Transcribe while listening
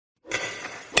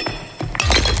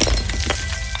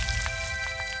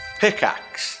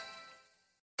Pickaxe.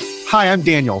 Hi, I'm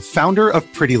Daniel, founder of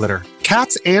Pretty Litter.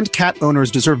 Cats and cat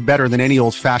owners deserve better than any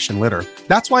old-fashioned litter.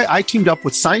 That's why I teamed up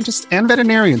with scientists and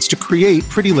veterinarians to create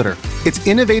Pretty Litter. Its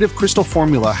innovative crystal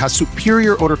formula has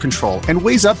superior odor control and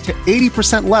weighs up to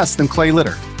 80% less than clay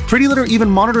litter. Pretty Litter even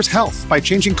monitors health by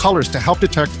changing colors to help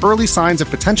detect early signs of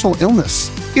potential illness.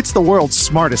 It's the world's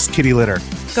smartest kitty litter.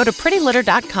 Go to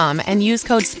prettylitter.com and use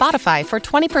code SPOTIFY for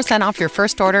 20% off your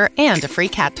first order and a free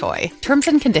cat toy. Terms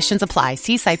and conditions apply.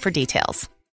 See site for details.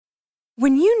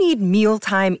 When you need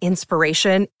mealtime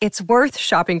inspiration, it's worth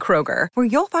shopping Kroger, where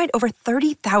you'll find over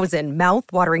 30,000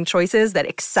 mouth-watering choices that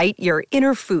excite your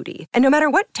inner foodie. And no matter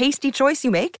what tasty choice you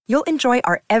make, you'll enjoy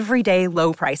our everyday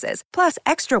low prices, plus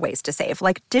extra ways to save,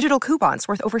 like digital coupons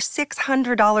worth over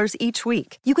 $600 each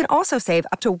week. You can also save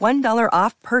up to $1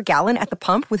 off per gallon at the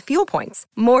pump with fuel points.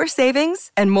 More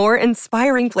savings and more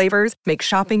inspiring flavors make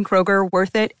shopping Kroger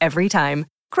worth it every time.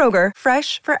 Kroger,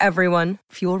 fresh for everyone.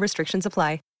 Fuel restrictions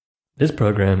apply. This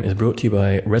program is brought to you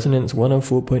by Resonance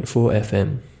 104.4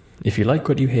 FM. If you like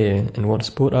what you hear and want to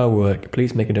support our work,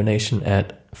 please make a donation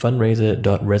at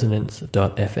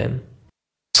fundraiser.resonance.fm.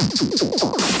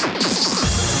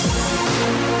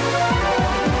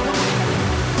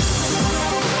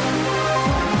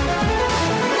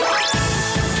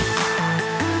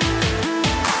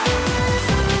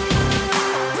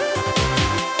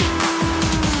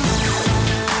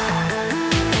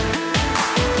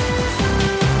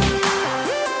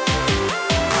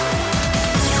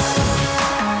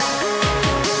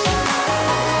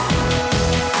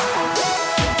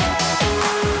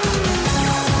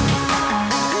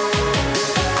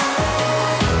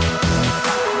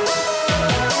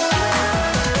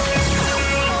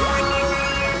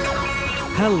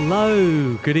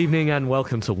 Hello, good evening and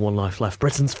welcome to One Life Left,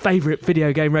 Britain's favourite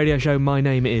video game radio show. My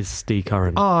name is Steve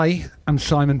Curran. I am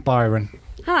Simon Byron.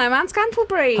 Hello, I'm Anne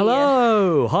Scantlebury.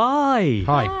 Hello, hi.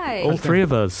 Hi. All three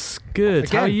of us. Good.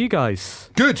 Again. How are you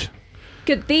guys? Good.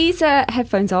 Good. These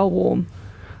headphones are warm.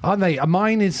 Aren't they?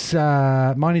 Mine is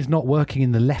not working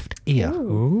in the left ear.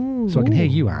 Ooh. So I can hear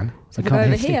you, Anne. So we'll go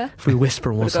over here. If we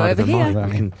whisper on one We'll go side of the over mic, here.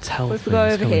 we can tell We'll things. go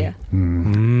over here.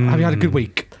 Have you had a good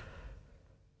week?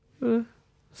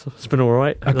 So it's been all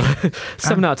right. Okay.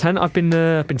 7 out of 10. I've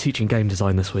been teaching game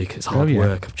design this week. It's hard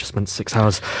work. I've just spent 6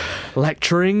 hours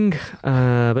lecturing,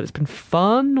 but it's been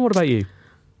fun. What about you?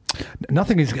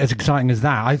 Nothing is as exciting as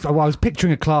that. I was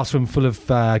picturing a classroom full of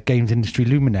games industry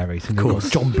luminaries. And of course.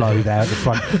 John Blow there at the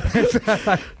front.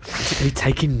 Particularly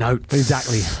taking notes.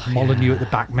 Exactly. Molyneux at the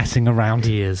back messing around.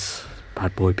 He is.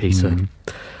 Bad boy, Peter.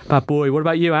 Bad boy. What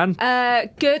about you, Anne?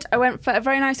 Good. I went for a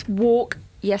very nice walk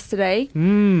yesterday.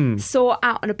 Saw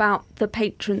out and about the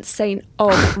patron saint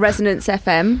of Resonance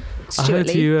FM, Stuart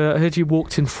Lee. I heard you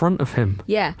walked in front of him.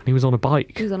 Yeah. And he was on a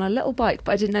bike. He was on a little bike,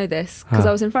 but I didn't know this because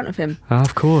I was in front of him.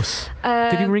 Of course.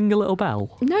 Did he ring a little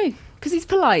bell? No, because he's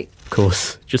polite. Of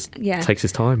course. Just takes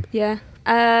his time. Yeah.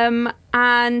 But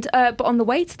on the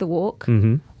way to the walk,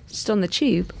 just on the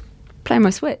tube, playing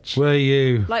my Switch. Were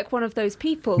you? Like one of those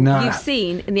people No. you've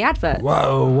seen in the adverts.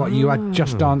 Whoa, what, you had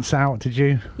Just Dance out, did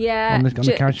you? Yeah, On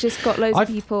the couch? just got loads of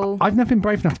people. I've never been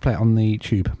brave enough to play it on the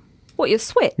tube. What, your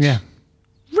Switch? Yeah.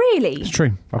 Really? It's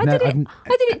true. I did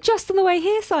it just on the way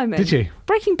here, Simon. Did you?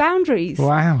 Breaking boundaries.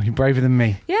 Wow, you're braver than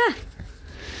me. Yeah.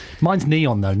 Mine's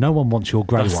neon, though. No one wants your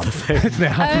grey one. Isn't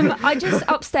it? I just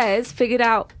upstairs figured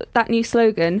out that new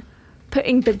slogan,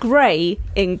 putting the grey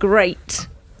in great.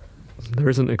 There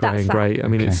isn't a grey and grey. I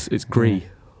mean, Okay. it's grey.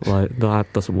 Like,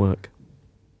 that doesn't work.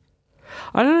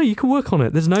 I don't know, you can work on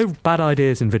it. There's no bad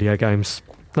ideas in video games.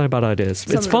 No bad ideas.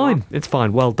 It's fine. It's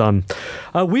fine. Well done.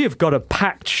 We have got a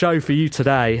packed show for you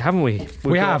today, haven't we?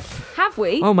 We have. Have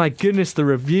we? Oh my goodness, the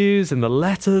reviews and the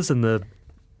letters and the...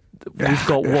 We've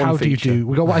got one How feature. do you do?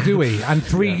 We got what do we? And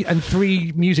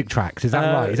three music tracks. Is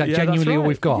that right? Is that genuinely all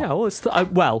we've got? Yeah,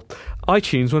 well,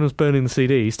 iTunes, when I was burning the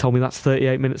CDs, told me that's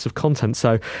 38 minutes of content.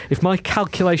 So if my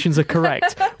calculations are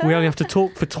correct, we only have to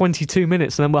talk for 22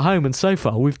 minutes and then we're home. And so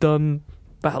far, we've done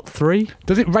about 3.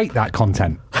 Does it rate that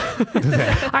content? Does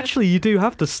it? Actually, you do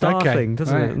have the star Okay, thing,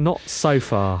 doesn't right. it? Not so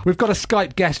far. We've got a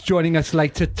Skype guest joining us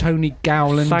later, Tony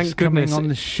Gowland, Thank coming goodness. on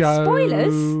the show.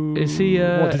 Spoilers? Is he...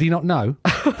 What, did he not know?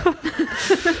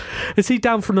 Is he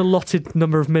down for an allotted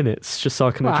number of minutes, just so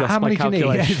I can adjust how my many do you need?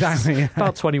 calculations? Yeah, exactly.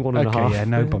 About 21 and a Okay, half. yeah,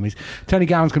 no bummies. Tony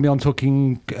Gowland's going to be on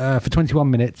talking for 21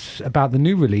 minutes about the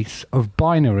new release of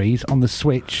Binaries on the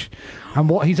Switch and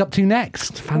what he's up to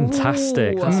next.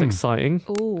 Fantastic. Ooh. That's exciting.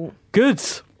 Ooh. Good.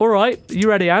 All right. You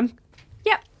ready, Anne?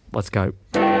 Yep. Let's go.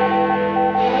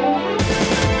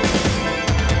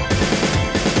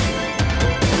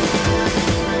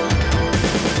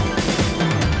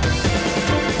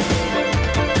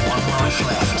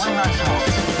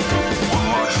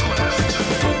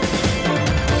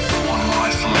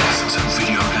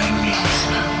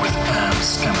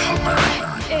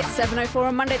 7:04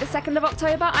 on Monday the 2nd of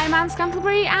October. I'm Anne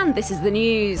Scantlebury and this is the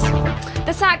news.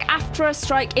 The SAG-AFTRA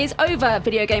strike is over.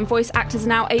 Video game voice actors are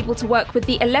now able to work with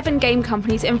the 11 game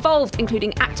companies involved,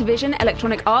 including Activision,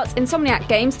 Electronic Arts, Insomniac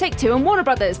Games, Take-Two and Warner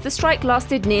Brothers. The strike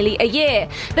lasted nearly a year.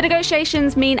 The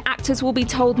negotiations mean actors will be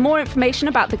told more information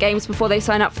about the games before they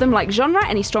sign up for them, like genre,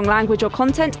 any strong language or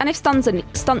content, and if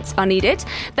stunts are needed.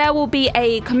 There will be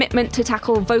a commitment to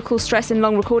tackle vocal stress in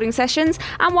long recording sessions,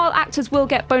 and while actors will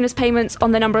get bonus payments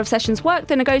on the number of sessions worked,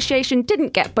 the negotiation didn't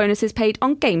get bonuses paid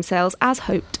on game sales as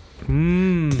hoped.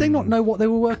 Did they not know what they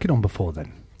were working on before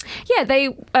then? Yeah, they...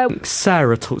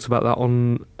 Sarah talked about that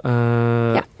on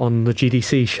the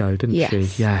GDC show, didn't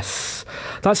she? Yes.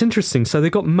 That's interesting. So they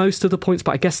got most of the points,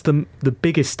 but I guess the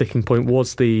biggest sticking point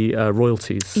was the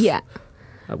royalties. Yeah.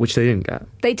 Which they didn't get.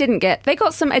 They didn't get. They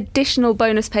got some additional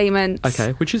bonus payments.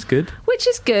 Okay, which is good.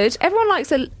 Everyone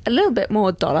likes a little bit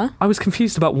more dollar. I was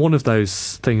confused about one of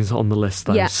those things on the list,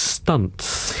 though. Yeah.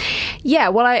 Stunts. Yeah,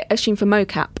 well, I assume for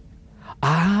mocap.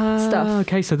 Stuff.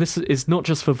 Okay, so this is not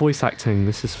just for voice acting,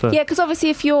 this is for... Yeah, because obviously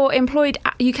if you're employed,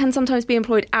 you can sometimes be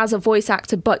employed as a voice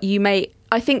actor, but you may...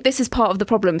 I think this is part of the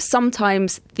problem.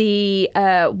 Sometimes the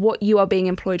what you are being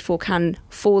employed for can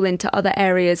fall into other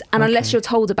areas, and unless you're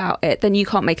told about it, then you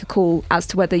can't make a call as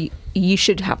to whether you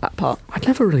should have that part. I'd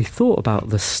never really thought about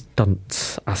the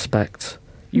stunts aspect.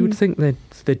 You would think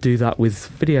they'd do that with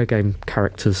video game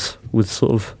characters, with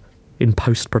sort of in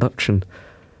post-production.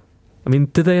 I mean,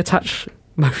 do they attach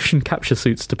motion capture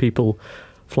suits to people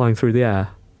flying through the air?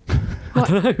 I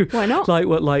don't know. Why not?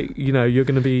 You're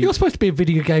going to be... You're supposed to be a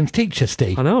video games teacher,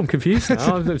 Steve. I know, I'm confused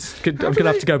now. I'm going to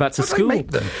have to go back to school.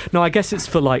 No, I guess it's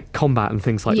for, combat and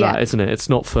things like that, isn't it? It's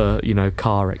not for,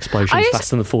 car explosions,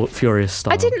 Fast and the Furious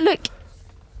style. I didn't look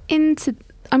into...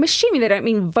 I'm assuming they don't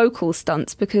mean vocal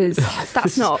stunts, because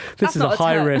that's not... This is a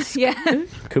high risk. Yeah.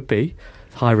 Could be.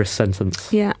 High-risk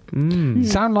sentence. Yeah.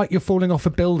 Sound like you're falling off a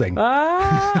building.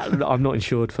 I'm not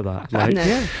insured for that. No.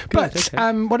 Yeah, but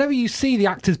whenever you see the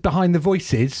actors behind the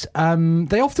voices,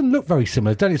 they often look very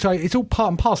similar, don't it? So it's all part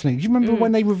and parcel. Do you remember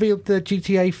when they revealed the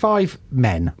GTA 5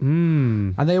 men?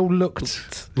 And they all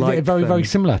looked very, very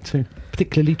similar to,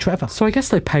 particularly Trevor. So I guess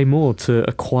they pay more to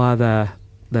acquire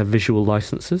their visual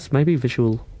licenses, maybe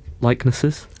visual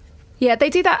likenesses. Yeah,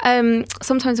 they do that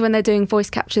sometimes when they're doing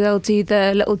voice capture. They'll do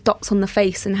the little dots on the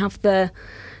face and have the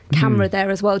camera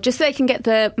there as well, just so they can get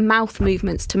the mouth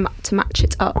movements to match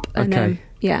it up. And, okay.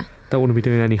 Yeah. Don't want to be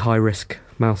doing any high-risk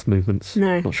mouth movements.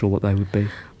 No. Not sure what they would be.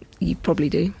 You probably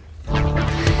do.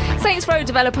 Saints Row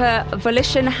developer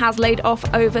Volition has laid off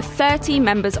over 30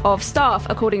 members of staff.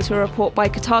 According to a report by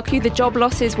Kotaku, the job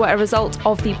losses were a result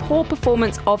of the poor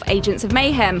performance of Agents of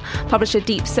Mayhem. Publisher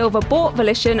Deep Silver bought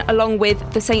Volition along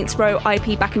with the Saints Row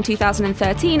IP back in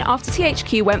 2013 after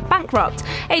THQ went bankrupt.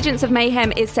 Agents of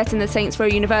Mayhem is set in the Saints Row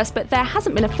universe, but there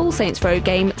hasn't been a full Saints Row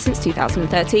game since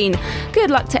 2013. Good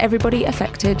luck to everybody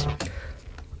affected.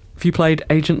 Have you played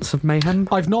Agents of Mayhem?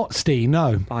 I've not, Steve,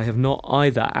 no. I have not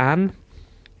either. Anne?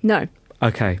 No.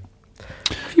 Okay.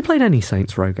 Have you played any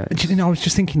Saints Row games? I was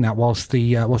just thinking that whilst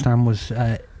Anne was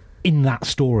in that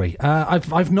story.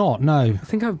 I've not, no. I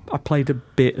think I played a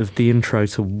bit of the intro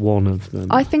to one of them.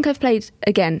 I think I've played,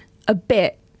 again, a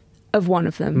bit of one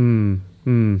of them.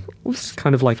 It's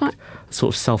kind of like a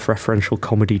sort of self-referential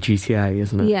comedy GTA,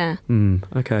 isn't it? Yeah.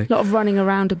 Okay. A lot of running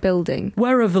around a building.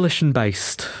 Where are Volition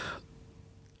based?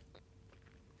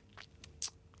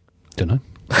 Don't know.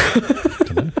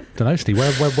 Don't know, Steve.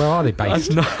 Where are they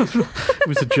based? It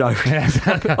was a joke.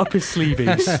 Up his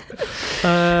sleeves.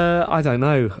 I don't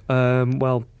know.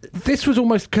 Well, this was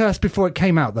almost cursed before it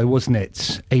came out, though, wasn't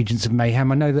it? Agents of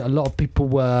Mayhem. I know that a lot of people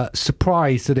were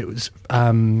surprised that it was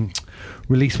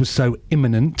release was so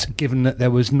imminent, given that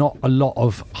there was not a lot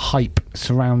of hype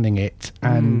surrounding it.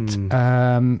 And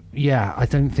I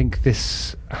don't think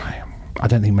this. I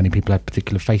don't think many people have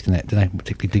particular faith in it, do they?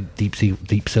 Particularly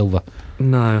Deep Silver.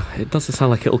 No, it doesn't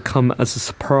sound like it'll come as a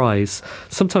surprise.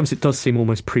 Sometimes it does seem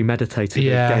almost premeditated. The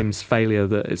game's failure,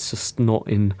 that it's just not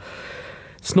in.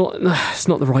 It's not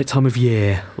the right time of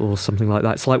year or something like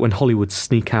that. It's like when Hollywood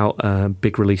sneak out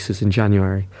big releases in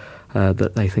January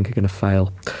that they think are going to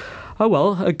fail. Oh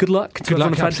well, good luck to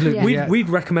everyone affected. We'd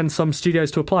recommend some studios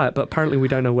to apply it, but apparently we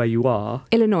don't know where you are.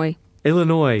 Illinois.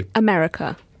 Illinois.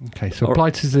 America. Okay, so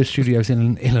apply to the studios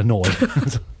in Illinois.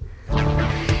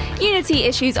 Unity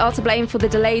issues are to blame for the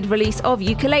delayed release of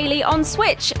Yooka-Laylee on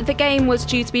Switch. The game was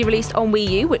due to be released on Wii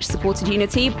U, which supported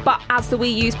Unity, but as the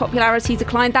Wii U's popularity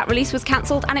declined, that release was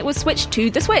cancelled and it was switched to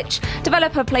the Switch.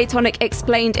 Developer Playtonic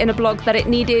explained in a blog that it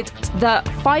needed the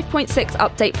 5.6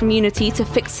 update from Unity to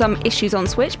fix some issues on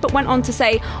Switch, but went on to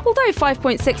say, although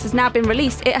 5.6 has now been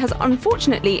released, it has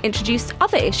unfortunately introduced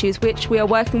other issues which we are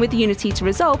working with Unity to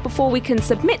resolve before we can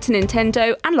submit to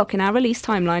Nintendo and lock in our release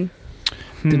timeline.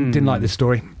 Didn't like this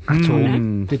story at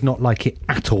all. Did not like it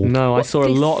at all. No, I saw a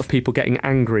lot of people getting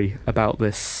angry about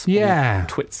this. Yeah.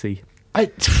 Twitsy.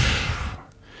 I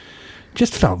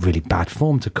just felt really bad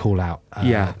form to call out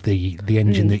the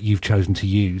engine that you've chosen to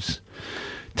use.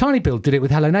 Tiny Build did it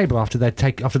with Hello Neighbour after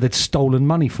they'd stolen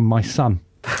money from my son.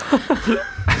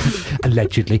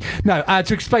 Allegedly. No,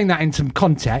 to explain that in some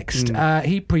context,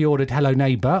 he pre-ordered Hello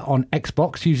Neighbour on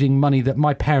Xbox using money that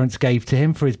my parents gave to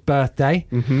him for his birthday.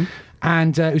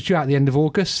 And it was due out at the end of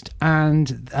August,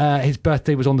 and his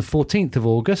birthday was on the 14th of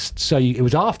August, so it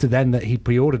was after then that he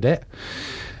pre-ordered it.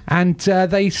 And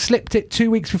they slipped it 2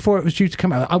 weeks before it was due to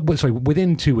come out.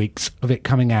 Within 2 weeks of it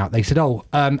coming out, they said,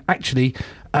 actually,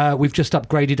 we've just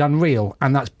upgraded Unreal,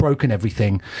 and that's broken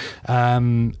everything.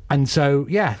 And so,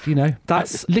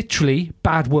 that's literally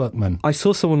bad workman. I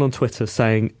saw someone on Twitter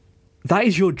saying, that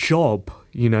is your job,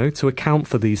 to account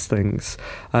for these things.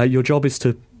 Your job is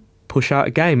to push out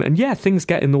a game. And things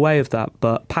get in the way of that,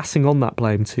 but passing on that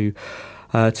blame to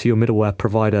your middleware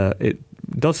provider, it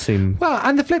does seem... Well,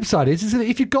 and the flip side is that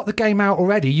if you got the game out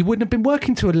already, you wouldn't have been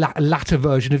working to a latter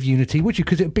version of Unity, would you?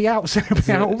 Because it'd be out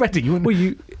already. You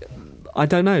wouldn't... I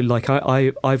don't know. Like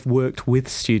I've worked with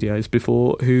studios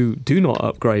before who do not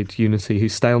upgrade Unity, who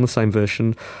stay on the same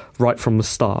version right from the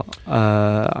start.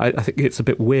 I think it's a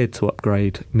bit weird to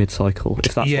upgrade mid-cycle.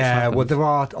 If that's well, there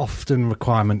are often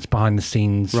requirements behind the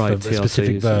scenes for the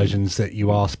specific versions that you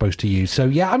are supposed to use.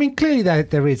 So clearly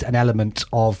there is an element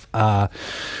of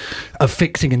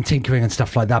fixing and tinkering and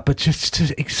stuff like that. But just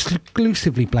to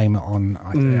exclusively blame it on,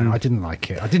 I didn't like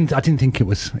it. I didn't think it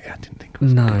was. I didn't think it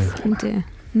was. No. Oh dear.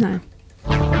 No.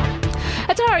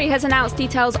 Atari has announced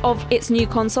details of its new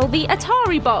console, the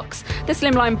Atari Box. The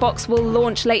slimline box will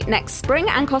launch late next spring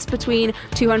and cost between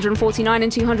 $249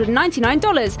 and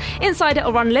 $299. Inside it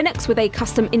will run Linux with a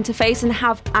custom interface and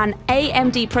have an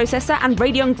AMD processor and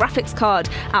Radeon graphics card.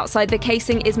 Outside, the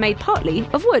casing is made partly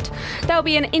of wood. There'll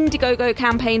be an Indiegogo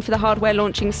campaign for the hardware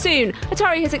launching soon.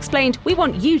 Atari has explained, we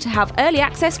want you to have early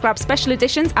access, grab special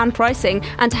editions and pricing,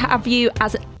 and to have you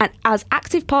as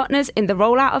active partners in the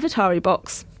rollout of Atari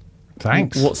Box.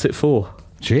 Thanks. What's it for?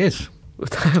 Cheers.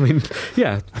 I mean,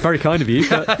 very kind of you.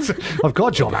 But... I've got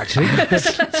a job, actually.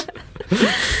 What's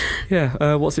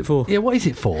it for? Yeah, what is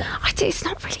it for? It's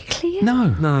not really clear.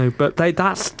 No, but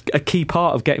that's a key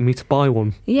part of getting me to buy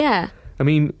one. Yeah. I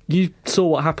mean, you saw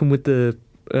what happened with the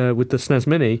SNES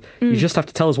Mini. You just have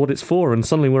to tell us what it's for, and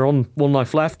suddenly we're on One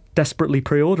Life Left, desperately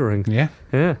pre-ordering. Yeah.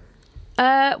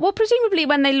 Well, presumably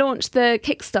when they launch the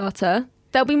Kickstarter,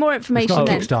 there'll be more information. It's not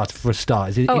then. a Kickstarter for a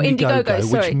start. It's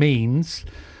Indiegogo, which means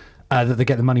that they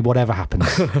get the money whatever happens.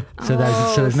 So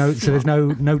there's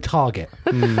no target.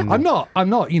 I'm not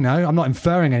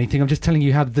inferring anything. I'm just telling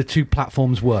you how the two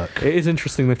platforms work. It is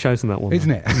interesting they've chosen that one,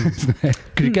 isn't it? Is that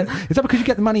because you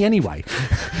get the money anyway?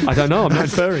 I don't know. I'm not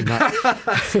inferring that.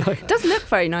 It does look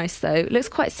very nice though. It looks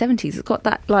quite 70s. It's got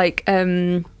that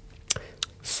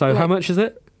So how much is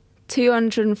it?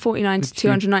 $249 to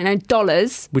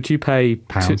 $299. Would you pay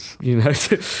pounds?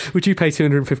 Would you pay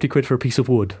 250 quid for a piece of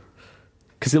wood?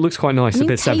 Because it looks quite nice, a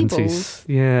bit tables.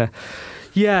 70s.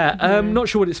 Yeah. Not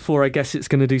sure what it's for. I guess it's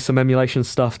going to do some emulation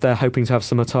stuff. They're hoping to have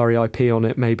some Atari IP on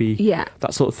it, maybe. Yeah.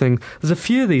 That sort of thing. There's a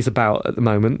few of these about at the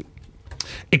moment.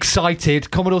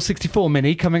 Excited. Commodore 64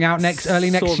 Mini coming out early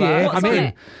next year. What's on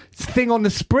it? It's a thing on the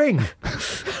spring,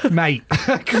 mate.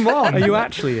 Come on. Are you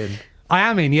actually in? I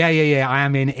am in. Yeah. I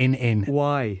am in.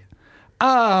 Why?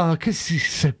 Oh, because he's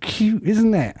so cute,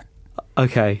 isn't it?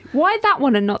 Okay. Why that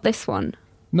one and not this one?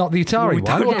 Not the Atari one.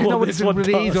 Don't know what it's this one is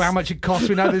does. or how much it costs.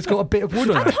 We know that it's got a bit of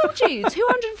wood on it. I told you, $249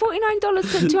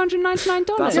 to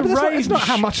 $299. That's Yeah, but it's not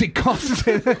how much it costs.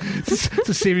 It's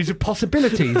a series of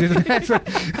possibilities, isn't it?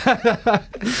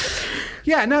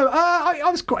 I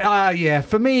was quite.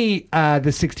 For me,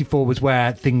 the 64 was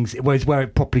where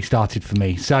it properly started for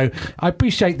me. So I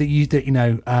appreciate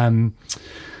that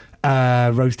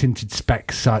rose tinted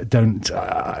specs don't.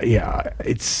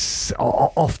 It's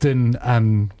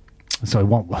often. Sorry,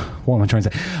 what am I trying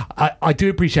to say? I do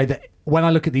appreciate that when I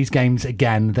look at these games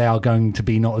again, they are going to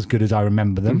be not as good as I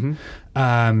remember them,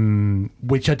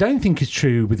 which I don't think is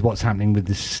true with what's happening with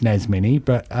the SNES Mini.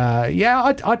 But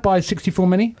I'd buy a 64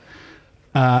 Mini.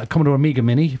 Commodore Amiga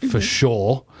Mini, for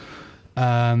sure.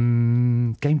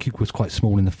 GameCube was quite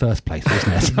small in the first place,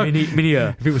 wasn't it? So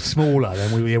Minia. if it was smaller,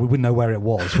 then we wouldn't know where it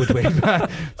was, would we?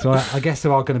 So I guess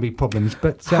there are going to be problems.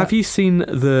 But have you seen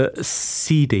the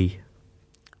CD?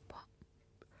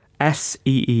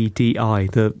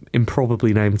 SEEDI, the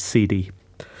improbably named CD.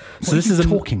 So this is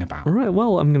talking about. Right,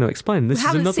 well, I'm going to explain. This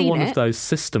is another one of those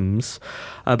systems,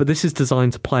 but this is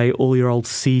designed to play all your old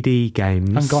CD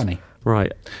games. Haven't got any.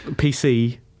 Right,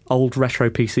 PC, old retro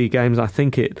PC games. I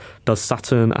think it does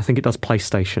Saturn. I think it does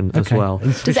PlayStation as well.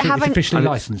 Does it have it's officially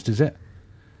licensed? Is it?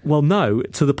 Well, no,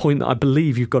 to the point that I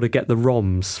believe you've got to get the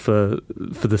ROMs for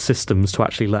the systems to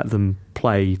actually let them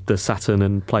play the Saturn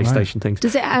and PlayStation things.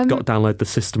 Does it? You've got to download the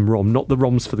system ROM, not the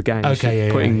ROMs for the games. Okay,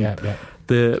 yeah.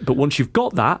 But once you've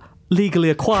got that, legally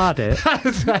acquired it,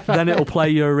 then it'll play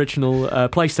your original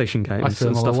PlayStation games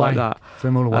and stuff like that. Throw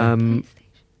them all away.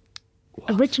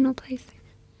 Original PlayStation.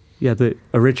 Yeah, the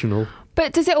original.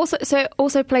 But does it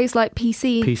also plays like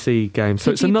PC games?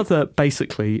 So it's another,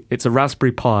 basically, it's a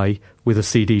Raspberry Pi with a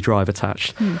CD drive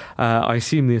attached. I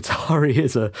assume the Atari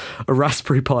is a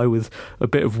Raspberry Pi with a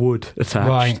bit of wood attached.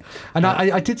 Right. And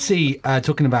I did see,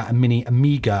 talking about a mini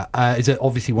Amiga, is that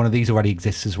obviously one of these already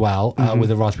exists as well,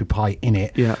 with a Raspberry Pi in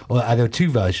it. Yeah. There are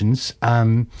two versions.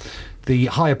 The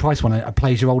higher price one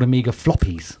plays your old Amiga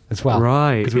floppies as well.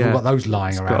 Right. Because we've all got those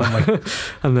lying around. Haven't we?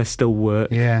 And they still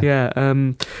work. Yeah. Yeah.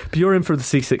 But you're in for the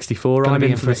C64. I'm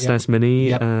in for the SNES Mini.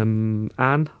 Yep.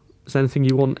 Anne, is there anything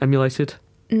you want emulated?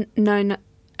 No.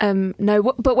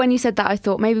 But when you said that, I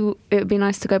thought maybe it would be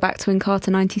nice to go back to Encarta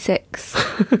 96.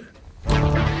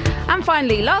 And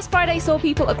finally, last Friday saw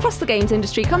people across the games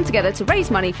industry come together to raise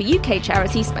money for UK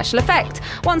charity Special Effect.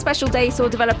 One special day saw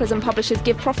developers and publishers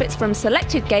give profits from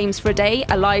selected games for a day,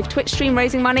 a live Twitch stream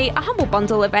raising money, a Humble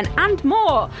Bundle event, and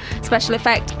more. Special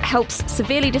Effect helps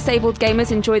severely disabled gamers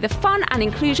enjoy the fun and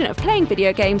inclusion of playing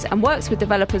video games and works with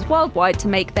developers worldwide to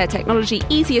make their technology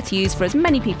easier to use for as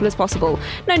many people as possible.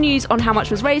 No news on how much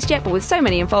was raised yet, but with so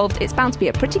many involved, it's bound to be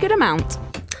a pretty good amount.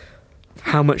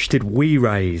 How much did we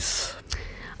raise?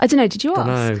 I don't know, did you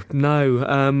ask?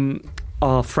 No.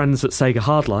 Our friends at Sega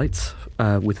Hardlight,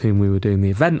 with whom we were doing the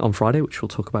event on Friday, which we'll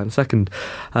talk about in a second,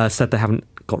 said they haven't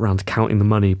got round to counting the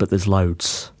money, but there's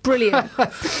loads. Brilliant.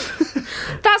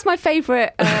 That's my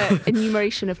favourite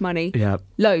enumeration of money. Yeah.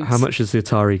 Loads. How much is the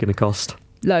Atari going to cost?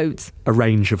 Loads. A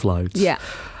range of loads. Yeah.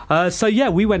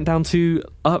 We went down to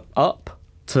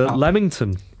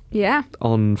Leamington. Yeah.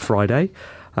 On Friday.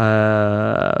 In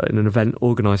an event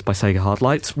organised by Sega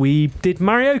Hardlight. We did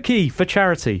karaoke for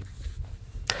charity.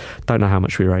 Don't know how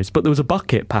much we raised, but there was a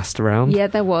bucket passed around. Yeah,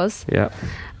 there was. Yeah.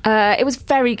 It was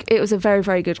a very,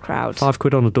 very good crowd.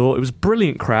 £5 on the door. It was a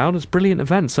brilliant crowd. It was a brilliant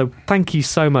event. So thank you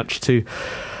so much to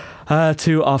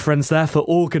our friends there for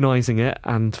organising it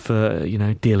and for,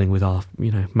 dealing with our,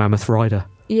 mammoth rider.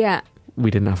 Yeah. We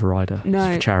didn't have a rider. No. It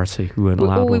was for charity. We weren't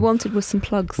allowed all we one. wanted was some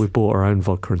plugs. We bought our own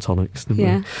vodka and tonics, didn't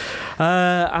we?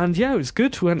 And it was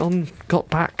good. We got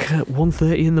back at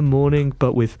 1:30 in the morning,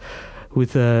 but with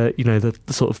the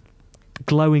sort of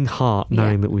glowing heart,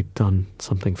 knowing that we'd done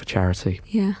something for charity.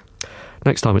 Yeah.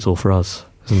 Next time it's all for us,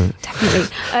 isn't it?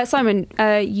 Definitely. Simon,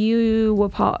 you were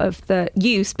part of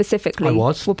you specifically. I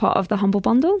was. Were part of the Humble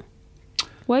Bundle.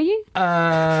 Were you?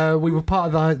 We were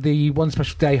part of the One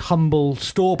Special Day Humble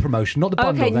store promotion, not the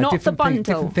bundle. Okay, not the bundle.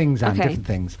 Different things, Anne, okay. different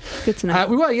things. Good to know.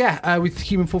 We were, with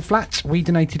Human Fall Flat. We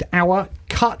donated our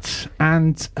cut,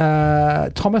 and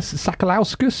Thomas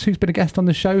Sakalauskas, who's been a guest on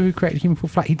the show, who created Human Fall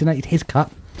Flat, he donated his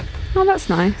cut. Oh, that's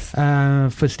nice.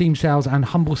 For Steam sales and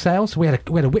Humble sales. We had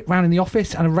a whip round in the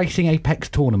office and a Racing Apex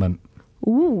tournament.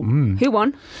 Ooh. Who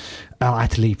won? I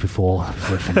had to leave before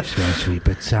it finished, to be honest with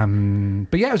you.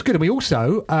 But yeah, it was good. And we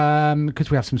also, because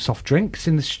we have some soft drinks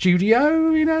in the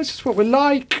studio, it's just what we're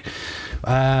like.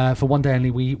 For one day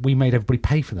only, we made everybody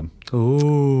pay for them.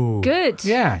 Ooh. Good.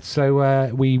 Yeah,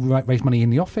 so we raised money in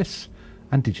the office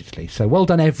and digitally. So well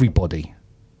done, everybody.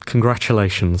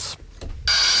 Congratulations.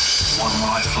 One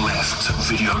Life Left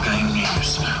video game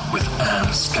news with Anne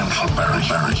Scantlebury.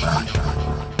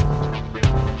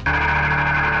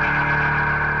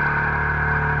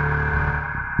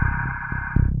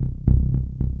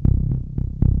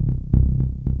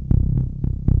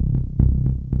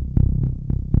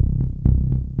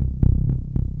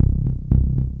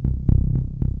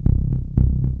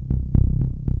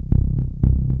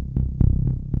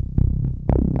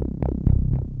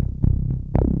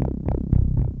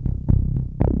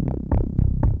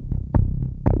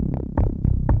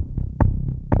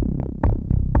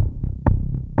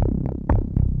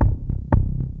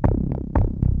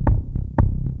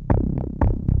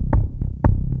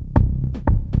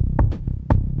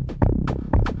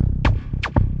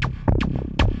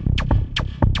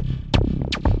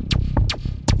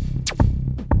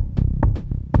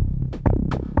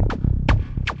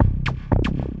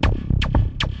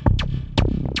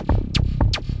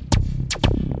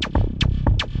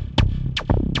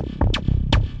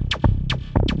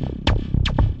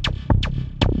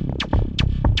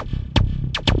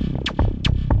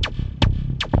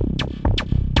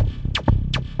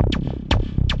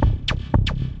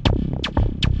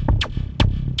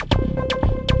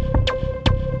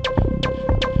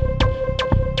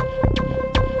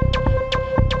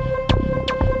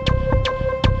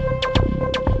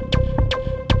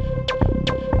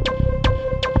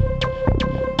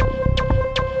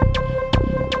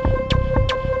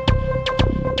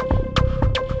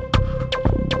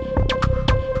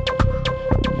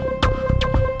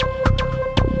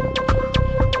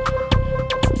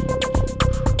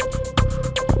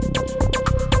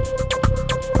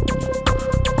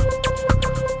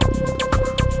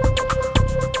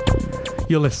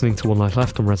 You're listening to One Life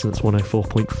Left on Resonance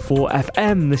 104.4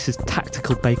 FM. This is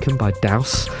Tactical Bacon by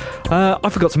Douse. I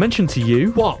forgot to mention to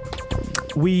you... What?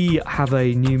 We have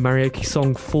a new Marioki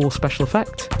song for Special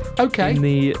Effect. Okay.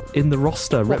 In the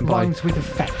roster. What rhymes with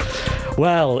effect?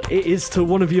 Well, it is to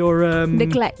one of your...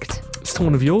 Neglect. It's to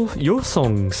one of your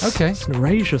songs. Okay. It's an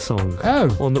Erasure song. Oh.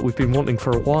 One that we've been wanting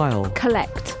for a while.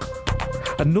 Collect.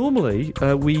 And normally,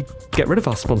 we get rid of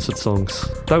our sponsored songs,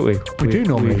 don't we? We do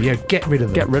normally. Yeah, get rid of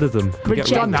them. Get rid of them. We get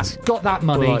rid of Done them. that. Got that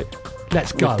money. Right.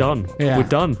 Let's go. We're done. Yeah. We're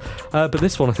done. But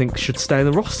this one, I think, should stay in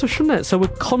the roster, shouldn't it? So we're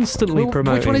constantly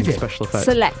promoting which one is it? Special Effects.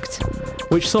 Select.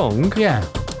 Which song? Yeah.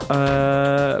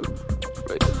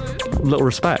 Little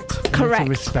Respect. Correct. Little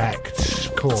Respect,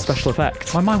 of course. Special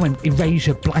Effects. My mind went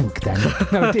Erasure blank then.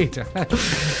 No, it did.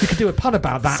 You could do a pun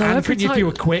about that, So and every if you time-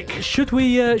 were quick. Should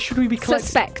we be collecting...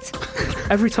 Suspect.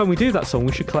 Every time we do that song,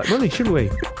 we should collect money, shouldn't we?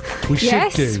 We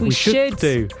Yes, should do. we should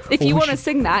do. If Or you we want to should-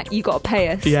 sing that, you got to pay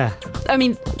us. Yeah. I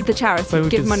mean, the charity. So we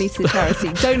Give can money to the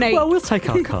charity. Donate. Well, we'll take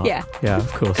our cut. Yeah. Yeah,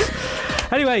 of course.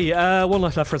 Anyway, One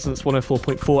Life Left, Resonance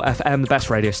 104.4 FM, the best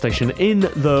radio station in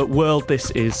the world. This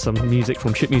is some music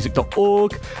from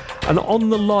chipmusic.org. And on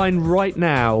the line right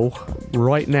now,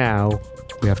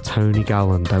 we have Tony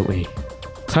Gowland, don't we?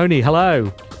 Tony,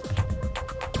 hello.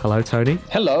 Hello, Tony.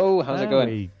 Hello, how's it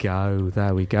going?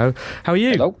 There we go. How are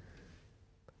you? Hello.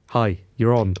 Hi,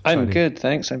 you're on. I'm Tony. good,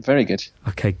 thanks. I'm very good.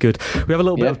 Okay, good. We have a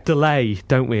little bit Yeah. of delay,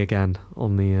 don't we, again,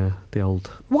 on the old...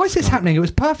 Why is this happening? It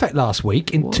was perfect last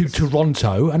week into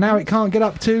Toronto, and now it can't get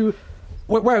up to...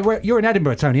 Where you're in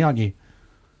Edinburgh, Tony, aren't you?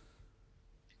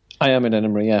 I am in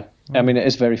Edinburgh, yeah. I mean, it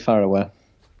is very far away.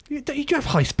 You have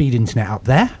high-speed internet up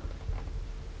there?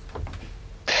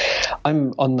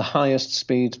 I'm on the highest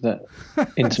speed that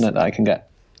internet that I can get.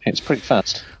 It's pretty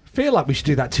fast. I feel like we should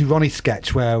do that to Ronnie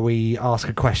sketch where we ask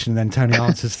a question and then Tony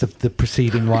answers the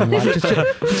preceding one. Like,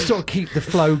 just sort of keep the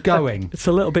flow going. It's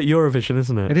a little bit Eurovision,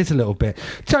 isn't it? It is a little bit.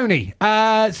 Tony,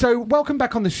 so welcome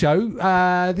back on the show.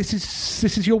 This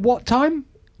is your what time?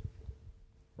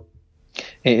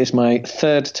 It is my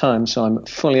third time, so I'm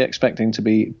fully expecting to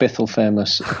be Bithell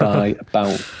famous by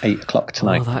about 8 o'clock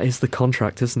tonight. Oh, that is the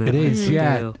contract, isn't it? It is, That's the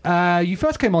yeah. deal. You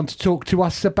first came on to talk to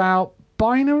us about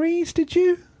binaries, did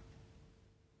you?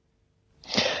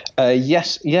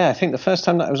 Yes, yeah. I think the first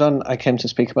time that I was on, I came to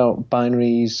speak about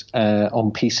binaries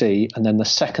on PC, and then the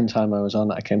second time I was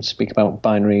on, I came to speak about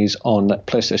binaries on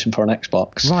PlayStation 4 and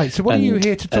Xbox. Right, so what are you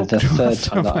here to talk the to third us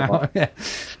time that I'm on. about? Yeah.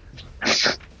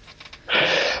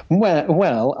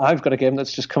 Well, I've got a game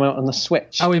that's just come out on the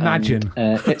Switch. Oh, imagine.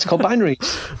 And, it's called Binaries.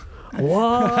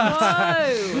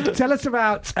 Whoa. Tell us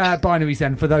about binaries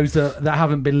then, for those that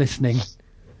haven't been listening.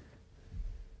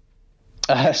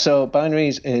 So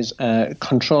Binaries is a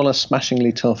controller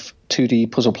smashingly tough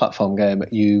 2D puzzle platform game.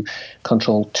 You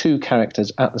control two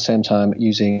characters at the same time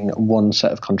using one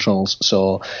set of controls.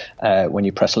 So when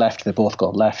you press left, they both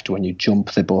go left. When you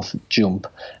jump, they both jump.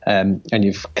 And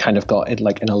you've kind of got it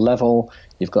like in a level.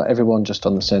 You've got everyone just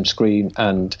on the same screen,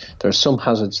 and there are some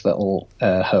hazards that will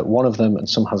hurt one of them and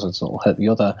some hazards that will hurt the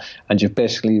other. And you've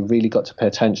basically really got to pay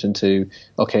attention to,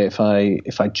 okay, if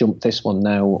I jump this one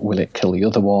now, will it kill the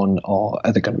other one, or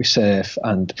are they going to be safe?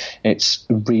 And it's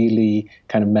really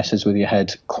kind of messes with your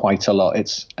head quite a lot.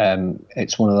 It's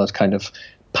one of those kind of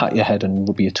pat your head and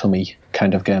rub your tummy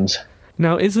kind of games.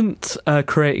 Now, isn't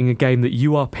creating a game that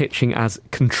you are pitching as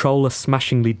controller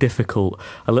smashingly difficult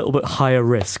a little bit higher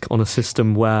risk on a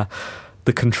system where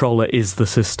the controller is the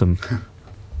system?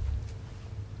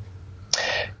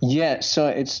 Yeah, so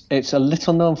it's a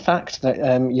little known fact that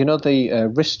you know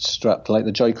the wrist strap, like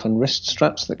the Joy-Con wrist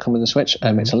straps that come in the Switch.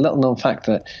 It's a little known fact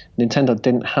that Nintendo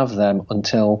didn't have them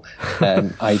until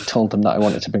I told them that I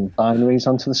wanted to bring binaries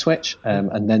onto the Switch,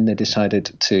 and then they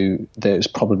decided that it was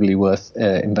probably worth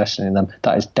investing in them.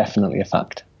 That is definitely a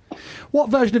fact. What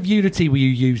version of Unity were you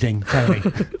using, Tony?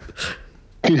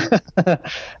 I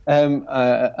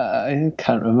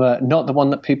can't remember. Not the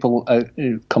one that people are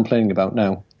complaining about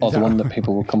now, or the one that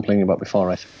people were complaining about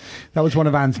before. I think That was one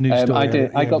of Anne's news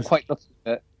stories. I got quite lucky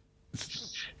with it.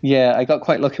 Yeah, I got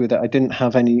quite lucky with it. I didn't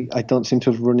have any. I don't seem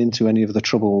to have run into any of the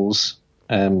troubles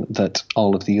that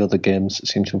all of the other games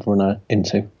seem to have run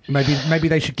into. Maybe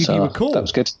they should give you a call. That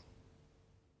was good.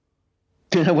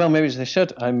 Well, maybe they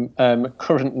should. I'm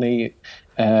currently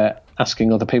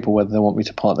asking other people whether they want me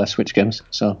to port their Switch games.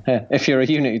 So, yeah, if you're a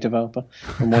Unity developer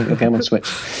and want your game on Switch,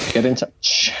 get in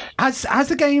touch. Has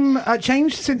the game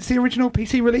changed since the original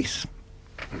PC release?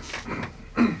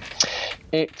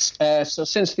 It's so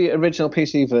since the original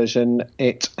PC version,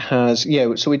 it has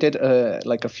So we did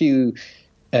like a few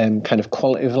kind of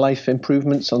quality of life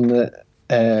improvements on the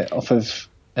off of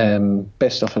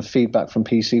based off of feedback from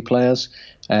PC players,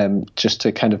 just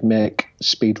to kind of make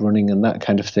speed running and that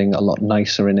kind of thing a lot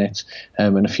nicer in it,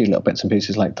 and a few little bits and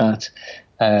pieces like that.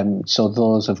 So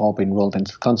those have all been rolled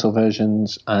into the console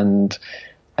versions, and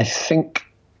I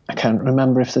can't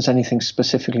remember if there's anything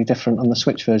specifically different on the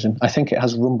Switch version. I think it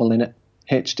has Rumble in it,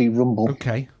 HD Rumble.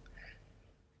 Okay.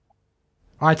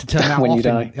 I had to turn that off.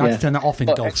 I had to turn that off in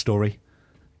Golf Story.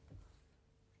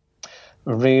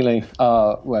 Really?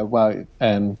 Well,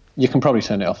 you can probably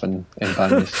turn it off in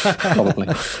binaries, probably.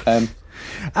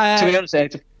 To be honest,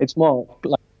 it's more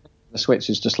like the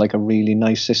Switch is just like a really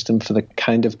nice system for the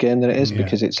kind of game that it is,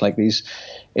 because it's like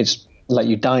it's like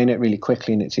you die in it really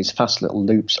quickly, and it's these fast little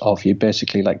loops of you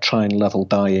basically like trying level,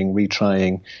 dying,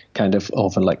 retrying, kind of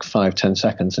over like 5-10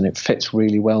 seconds, and it fits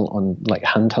really well on like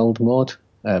handheld mode.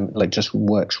 Like just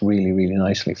works really, really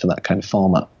nicely for that kind of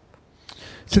format.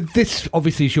 So this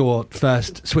obviously is your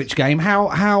first Switch game.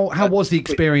 How was the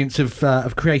experience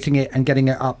of creating it and getting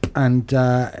it up? And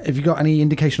have you got any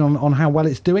indication on how well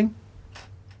it's doing?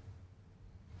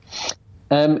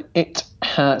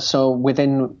 So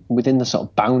within the sort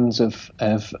of bounds of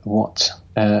what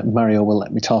Mario will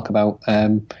let me talk about,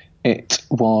 it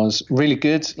was really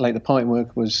good. Like the point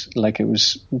work was like it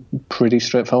was pretty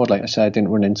straightforward. Like I said, I didn't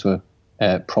run into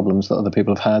problems that other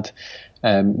people have had.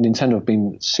 Nintendo have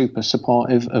been super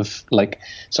supportive of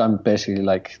so I'm basically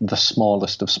like the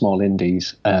smallest of small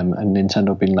indies, and Nintendo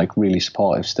have been like really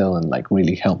supportive still and like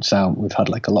really helped us out. We've had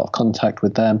like a lot of contact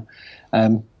with them.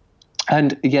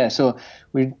 And yeah, so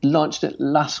we launched it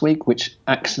last week, which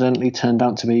accidentally turned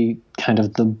out to be kind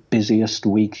of the busiest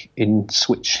week in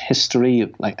Switch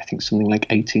history. Like I think something like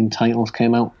 18 titles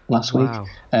came out last week.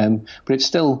 But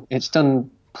it's done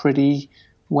pretty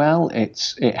well.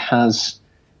 It has,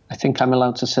 I think I'm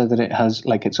allowed to say that it has,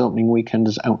 like, its opening weekend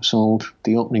has outsold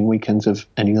the opening weekends of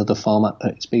any other format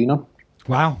that it's been on.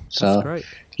 Wow, so that's great.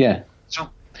 Yeah.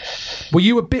 Were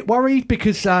you a bit worried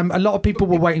because a lot of people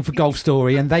were waiting for Golf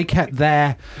Story and they kept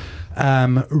their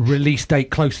release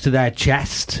date close to their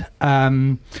chest?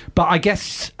 But I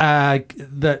guess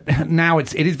that now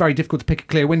it is very difficult to pick a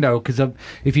clear window, because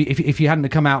if you hadn't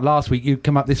come out last week, you'd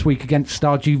come up this week against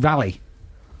Stardew Valley.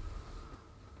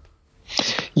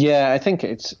 Yeah, I think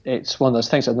it's one of those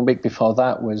things. And the week before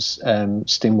that was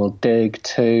SteamWorld Dig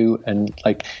 2, and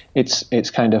like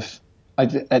it's kind of,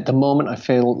 at the moment I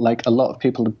feel like a lot of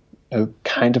people are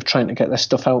kind of trying to get their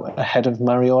stuff out ahead of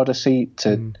Mario Odyssey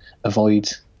to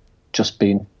avoid just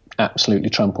being absolutely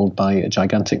trampled by a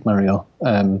gigantic Mario.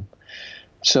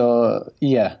 So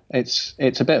yeah, it's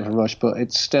a bit of a rush, but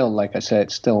it's still, like I say,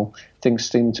 things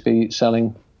seem to be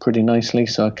selling pretty nicely,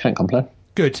 so I can't complain.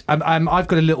 Good. I've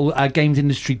got a little games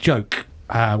industry joke,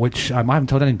 which I haven't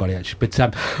told anybody actually. But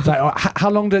how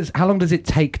long does it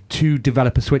take to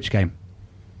develop a Switch game?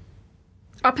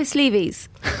 Up his sleeveys.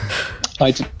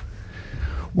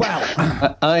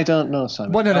 Well, I don't know,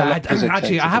 Simon. Well, no.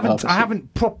 Actually, I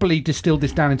haven't properly distilled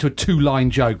this down into a 2-line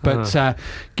joke. But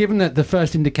given that the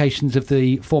first indications of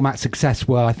the format success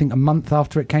were, I think, a month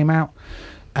after it came out,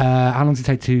 how long does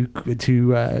it take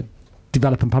to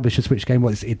develop and publish a Switch game?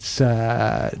 Well, it's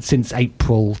since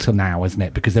April till now, isn't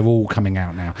it? Because they're all coming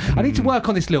out now. I need to work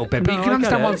on this a little bit, but you can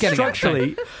understand what I'm getting at.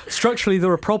 Structurally,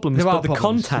 there are problems, but the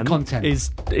content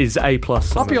is A+.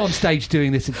 I'll be on stage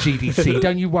doing this at GDC.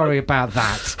 Don't you worry about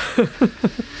that.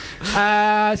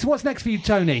 So what's next for you,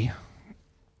 Tony?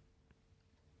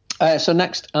 So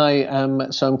next,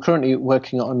 I'm currently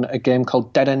working on a game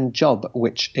called Dead End Job,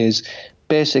 which is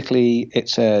basically,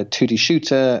 it's a 2D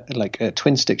shooter, like a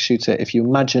twin-stick shooter. If you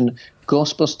imagine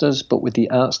Ghostbusters, but with the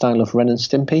art style of Ren and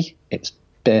Stimpy, it's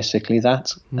basically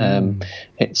that.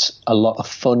 It's a lot of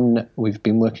fun. We've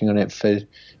been working on it for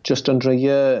just under a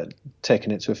year,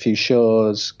 taking it to a few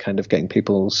shows, kind of getting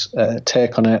people's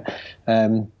take on it.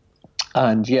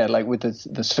 And yeah, like with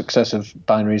the success of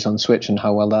Binaries on Switch and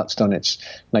how well that's done, it's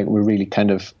like we're really kind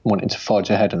of wanting to forge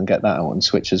ahead and get that out on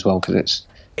Switch as well, because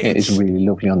it is really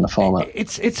lovely on the format.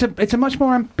 It's a much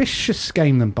more ambitious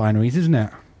game than Binaries, isn't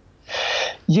it?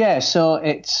 Yeah, so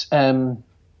it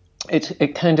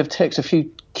kind of takes a few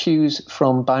cues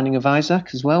from Binding of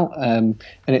Isaac as well, and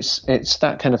it's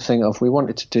that kind of thing of, we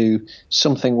wanted to do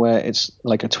something where it's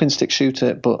like a twin stick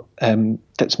shooter, but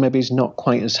that's maybe is not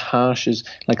quite as harsh as,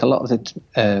 like, a lot of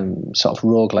the sort of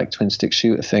roguelike twin stick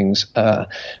shooter things are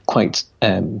quite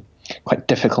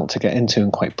difficult to get into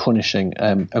and quite punishing,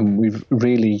 and we've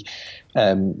really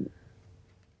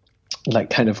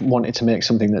like kind of wanted to make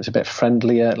something that's a bit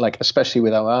friendlier, like especially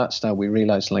with our art style. We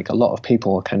realized like a lot of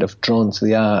people are kind of drawn to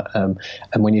the art, and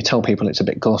when you tell people it's a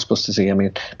bit Ghostbusters-y, I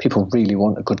mean, people really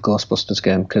want a good Ghostbusters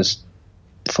game, because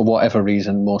for whatever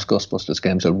reason, most Ghostbusters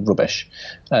games are rubbish.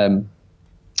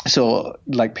 So,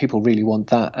 like, people really want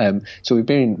that. So we've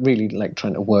been really, like,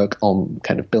 trying to work on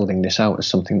kind of building this out as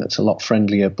something that's a lot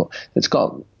friendlier, but it's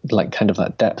got, like, kind of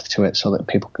that depth to it so that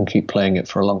people can keep playing it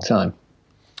for a long time.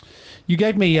 You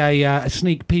gave me a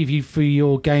sneak preview for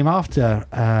your game after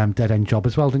Dead End Job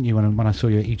as well, didn't you, when I saw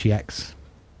you at EGX?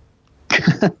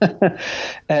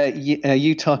 Are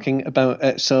you talking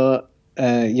about... So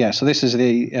this is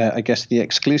the, I guess, the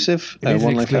exclusive,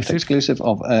 One Life Left exclusive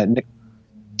of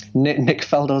Nick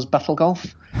Faldo's Battle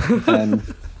Golf.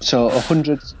 So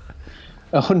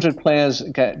 100 players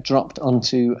get dropped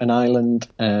onto an island.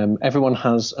 Everyone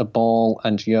has a ball,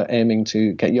 and you're aiming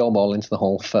to get your ball into the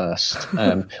hole first.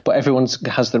 But everyone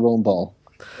has their own ball,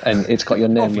 and it's got your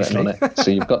name written on it.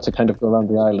 So you've got to kind of go around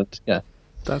the island. Yeah,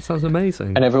 that sounds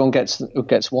amazing. And everyone gets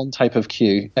one type of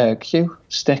cue,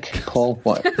 stick, pole,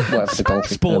 whatever the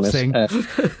golfing sports term is.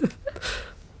 thing.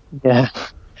 Yeah.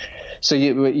 So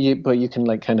you can,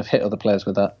 like, kind of hit other players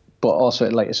with that. But also,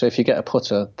 like, so if you get a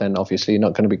putter, then obviously you're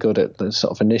not going to be good at the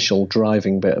sort of initial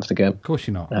driving bit of the game. Of course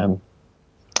you're not.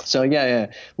 So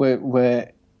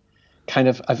we're kind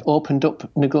of, I've opened up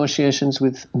negotiations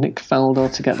with Nick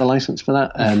Faldo to get the license for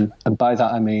that. And by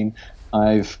that I mean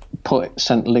I've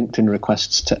sent LinkedIn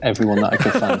requests to everyone that I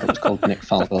could find that was called Nick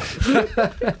Faldo.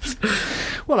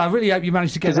 Well, I really hope you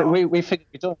managed to get that. We figured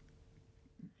we don't.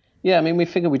 Yeah, I mean, we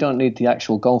figure we don't need the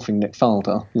actual golfing Nick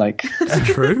Faldo. Like,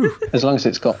 that's true. As long as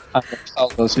it's got Nick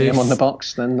Faldo's name on the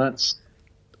box, then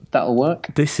that'll work.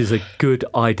 This is a good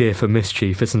idea for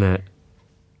Mischief, isn't it?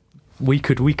 We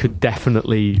could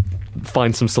definitely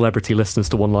find some celebrity listeners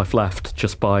to One Life Left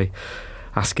just by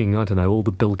asking, I don't know, all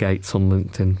the Bill Gates on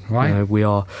LinkedIn. Right. You know, we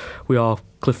are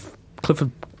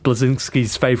Clifford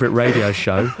Blazinski's favourite radio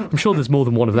show. I'm sure there's more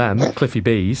than one of them, Cliffy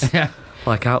B's,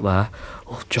 like out there.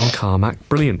 Oh, John Carmack.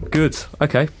 Brilliant. Good.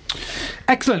 Okay.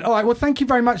 Excellent. All right. Well, thank you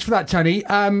very much for that, Tony.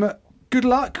 Good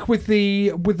luck with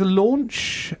the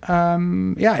launch.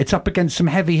 It's up against some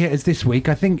heavy hitters this week.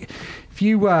 I think if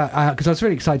you because I was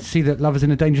really excited to see that Lovers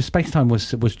in a Dangerous Space-Time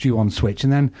was due on Switch,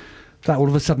 and then that all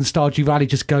of a sudden Stardew Valley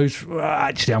just goes,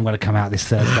 actually, I'm going to come out this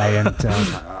Thursday. And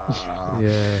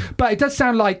yeah. But it does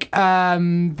sound like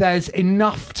there's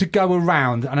enough to go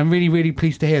around, and I'm really, really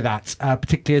pleased to hear that,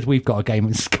 particularly as we've got a game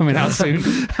that's coming out soon.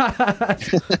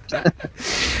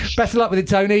 Best of luck with it,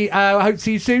 Tony. I hope to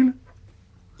see you soon.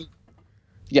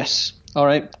 Yes. All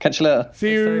right. Catch you later.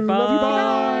 See you. Bye.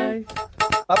 Love you.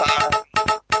 Bye. Bye-bye.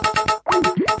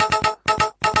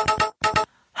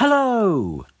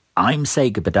 Hello. I'm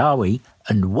Sega Badawi,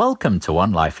 and welcome to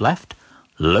One Life Left,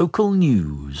 Local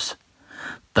News.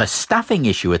 The staffing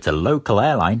issue at a local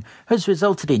airline has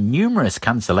resulted in numerous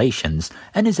cancellations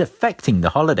and is affecting the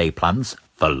holiday plans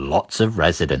for lots of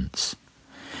residents.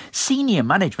 Senior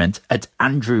management at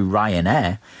Andrew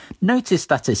Ryanair noticed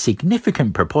that a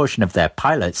significant proportion of their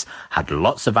pilots had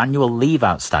lots of annual leave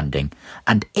outstanding,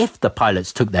 and if the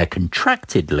pilots took their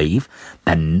contracted leave,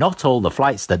 then not all the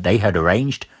flights that they had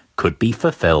arranged could be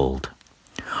fulfilled.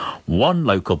 One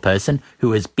local person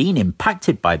who has been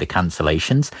impacted by the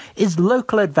cancellations is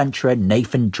local adventurer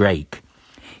Nathan Drake.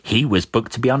 He was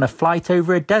booked to be on a flight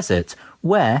over a desert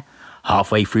where,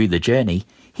 halfway through the journey,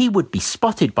 he would be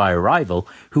spotted by a rival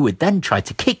who would then try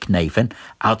to kick Nathan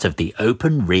out of the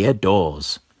open rear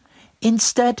doors.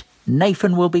 Instead,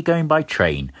 Nathan will be going by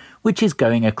train, which is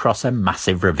going across a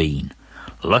massive ravine.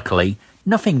 Luckily,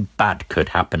 nothing bad could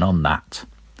happen on that.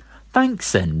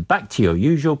 Thanks, and back to your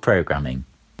usual programming.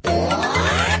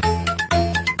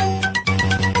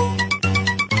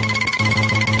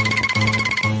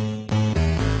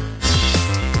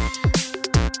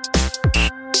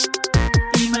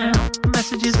 Email,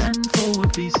 messages, and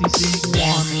forward BCC.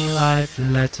 One Life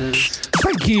letters.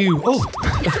 Thank you. Oh,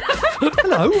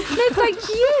 hello. No, thank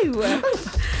you.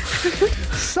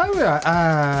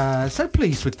 So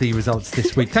pleased with the results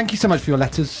this week. Thank you so much for your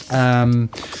letters.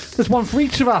 There's one for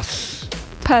each of us.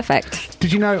 Perfect.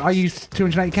 Did you know I used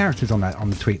 280 characters on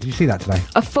the tweet? Did you see that today?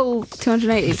 A full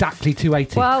 280. Exactly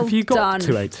 280. Well Have you got done.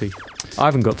 280? I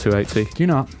haven't got 280. Do you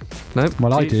not? No.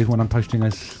 Well, I do when I'm posting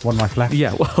as One Life Left.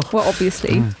 Yeah, well. Well,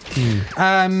 obviously.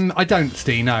 I don't,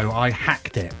 Steve. No, I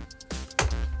hacked it.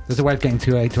 There's a way of getting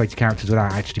 280 characters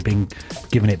without actually being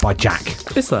given it by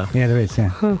Jack. Is there? Yeah, there is,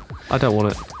 yeah. I don't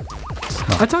want it.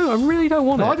 I really don't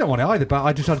want it. I don't want it either, but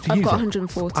I decided to I've use got it.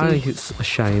 140. I think it's a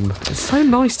shame. It's so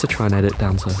nice to try and edit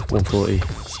down to 140.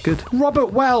 It's good.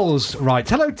 Robert Wells writes,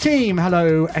 hello team,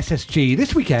 hello SSG.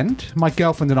 This weekend, my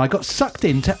girlfriend and I got sucked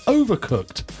into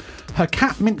Overcooked. Her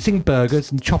cat mincing burgers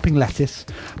and chopping lettuce,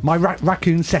 my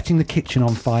raccoon setting the kitchen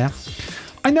on fire.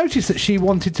 I noticed that she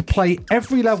wanted to play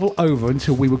every level over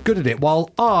until we were good at it, while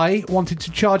I wanted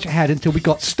to charge ahead until we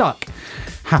got stuck.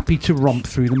 Happy to romp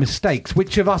through the mistakes.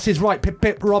 Which of us is right? Pip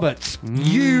Pip Roberts.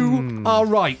 You are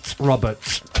right,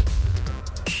 Roberts.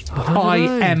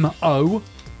 IMO.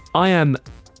 I am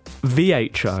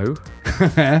VHO.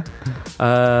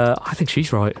 I think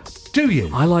she's right. Do you?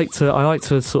 I like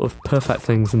to sort of perfect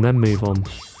things and then move on.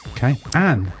 Okay.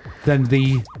 Anne, then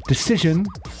the decision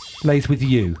lays with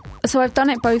you. So I've done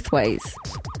it both ways.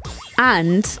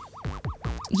 And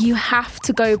you have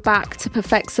to go back to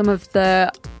perfect some of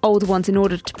the older ones in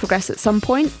order to progress at some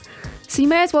point. So you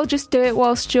may as well just do it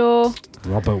whilst you're...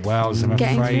 Robert Wells, I'm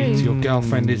Getting afraid through. your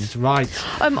girlfriend is right.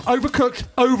 Overcooked,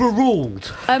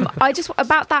 overruled. I just...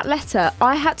 About that letter,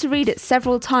 I had to read it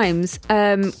several times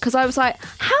because I was like,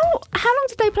 how long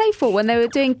did they play for when they were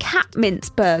doing cat mince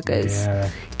burgers? Yeah.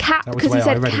 Cat, That was because the he way I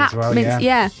said read it cat as well, mince.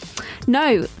 yeah.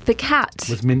 No, the cat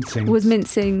Was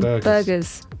mincing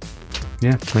burgers.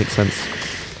 Yeah. Makes sense.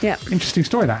 Yeah. Interesting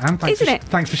story, that, Anne. Thanks Isn't it?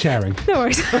 Thanks for sharing. No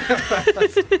worries.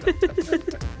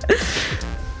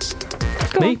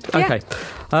 Go Me? on. Yeah.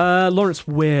 Okay. Lawrence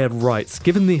Weir writes,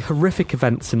 given the horrific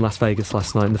events in Las Vegas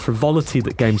last night and the frivolity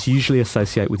that games usually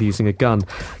associate with using a gun,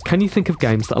 can you think of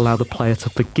games that allow the player to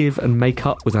forgive and make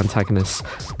up with antagonists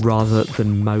rather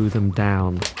than mow them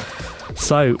down?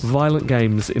 So, violent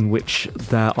games in which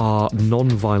there are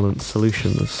non-violent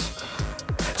solutions.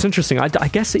 It's interesting. I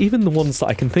guess even the ones that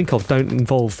I can think of don't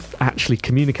involve actually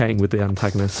communicating with the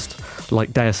antagonist,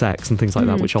 like Deus Ex and things like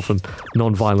that, which often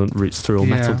non-violent routes through, or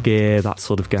Metal Gear, that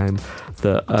sort of game.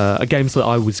 That are games that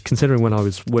I was considering when I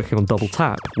was working on Double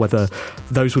Tap, whether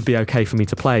those would be okay for me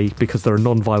to play because there are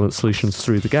non-violent solutions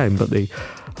through the game. But the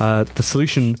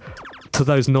solution to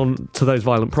those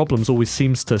violent problems always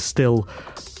seems to still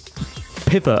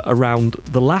pivot around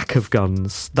the lack of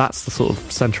guns. That's the sort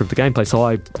of centre of the gameplay. So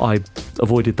I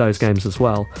avoided those games as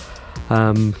well.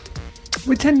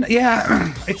 We tend,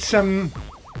 it's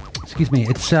excuse me,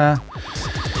 it's I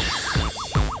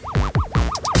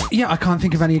can't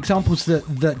think of any examples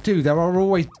that do. There are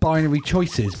always binary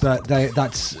choices, but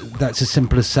that's as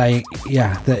simple as saying,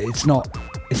 that it's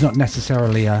not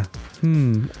necessarily a.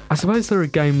 I suppose there are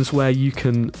games where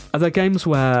are there games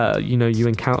where you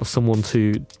encounter someone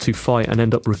to fight and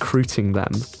end up recruiting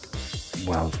them?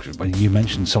 Well, you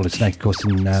mentioned Solid Snake, of course,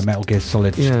 in Metal Gear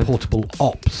Solid Portable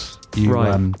Ops.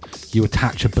 You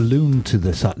attach a balloon to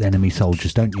the enemy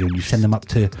soldiers, don't you? And you send them up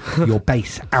to your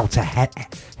base, Outer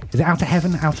Is it Outer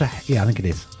Heaven? Yeah, I think it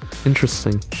is.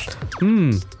 Interesting.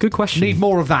 Good question. Need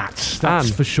more of that. That's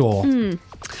Anne. for sure.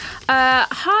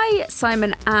 Hi,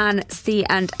 Simon, Anne, Steve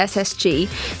and SSG.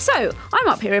 So, I'm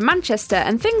up here in Manchester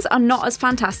and things are not as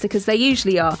fantastic as they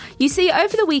usually are. You see,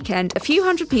 over the weekend, a few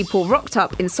hundred people rocked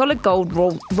up in solid gold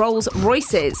Rolls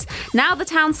Royces. Now the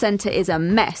town centre is a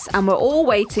mess and we're all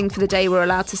waiting for the day we're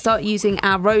allowed to start using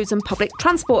our roads and public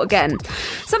transport again.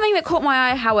 Something that caught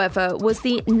my eye, however, was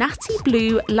the natty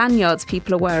blue lanyards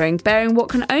people are wearing, bearing what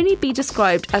can only be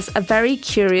described as a very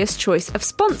curious choice of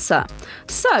sponsor.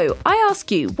 So, I ask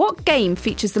you, what game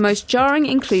features the most jarring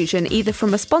inclusion either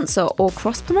from a sponsor or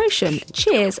cross-promotion?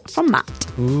 Cheers from Matt.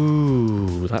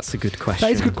 Ooh, that's a good question.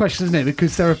 That is a good question, isn't it?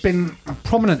 Because there have been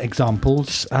prominent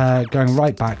examples going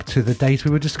right back to the days we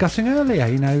were discussing earlier.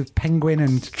 Penguin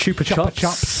and Chupa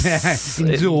Chups in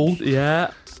Zool.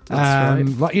 Yeah,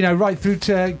 that's right. Right through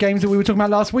to games that we were talking about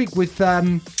last week with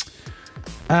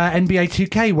NBA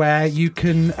 2K, where you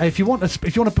can, if you want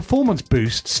a performance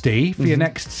boost, Steve, for your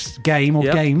next game or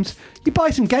games, you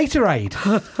buy some Gatorade.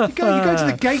 you go to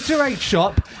the Gatorade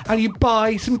shop and you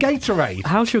buy some Gatorade.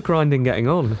 How's your grinding getting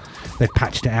on? They've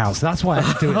patched it out, so that's why I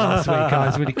had to do it last week. I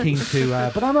was really keen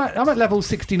to, but I'm at level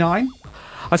 69.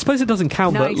 I suppose it doesn't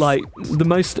count, Nice. but like the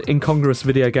most incongruous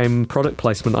video game product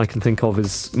placement I can think of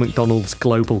is McDonald's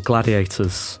Global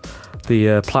Gladiators,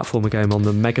 the platformer game on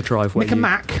the Mega Drive. Where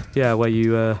Yeah, where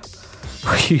you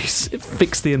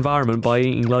fix the environment by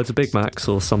eating loads of Big Macs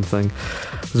or something.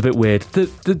 It was a bit weird.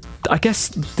 I guess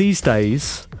these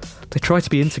days they try to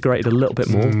be integrated a little bit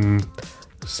more.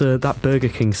 So that Burger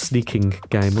King sneaking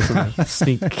game, wasn't it?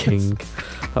 Sneak King.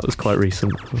 That was quite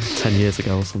recent, 10 years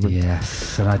ago or something.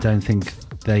 Yes, and I don't think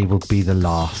they will be the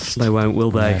last. They won't,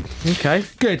 will they? No. Okay.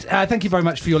 Good. Thank you very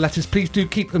much for your letters. Please do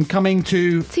keep them coming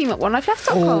to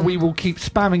team@onelifeleft.com. or we will keep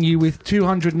spamming you with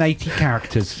 280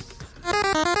 characters.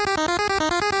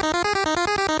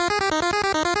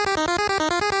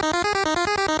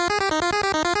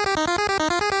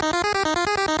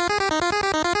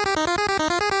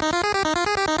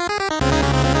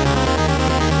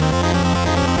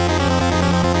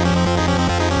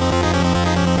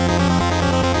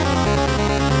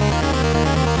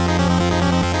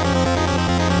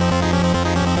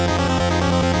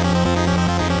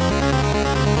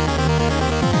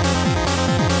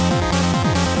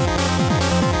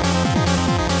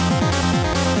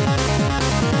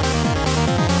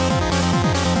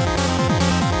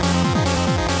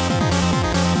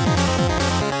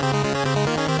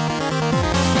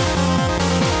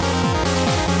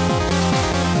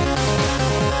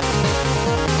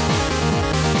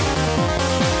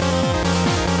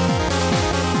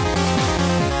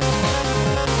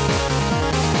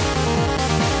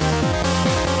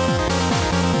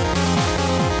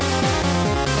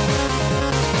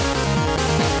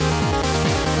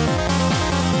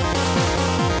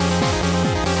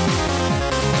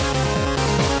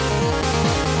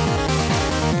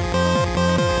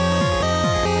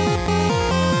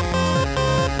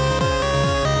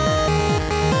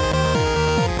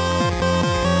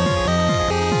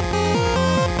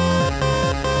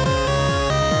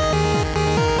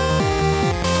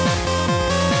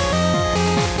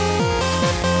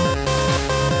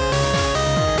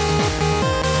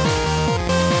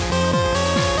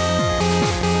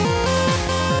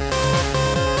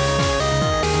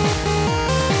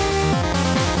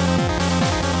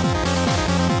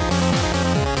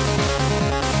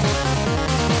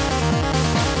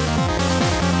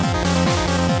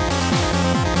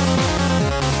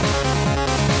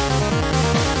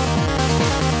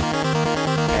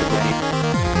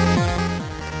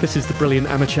 This is the brilliant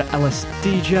amateur LS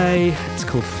DJ. It's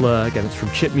called Fleur. Again, it's from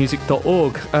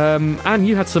chipmusic.org. And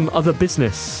you had some other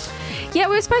business. Yeah,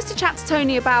 we were supposed to chat to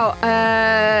Tony about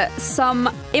some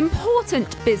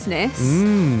important business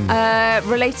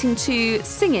relating to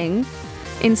singing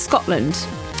in Scotland.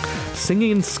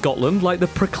 Singing in Scotland, like the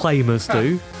Proclaimers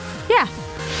do. Yeah.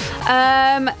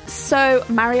 So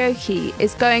Marioki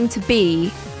is going to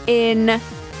be in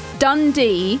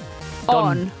Dundee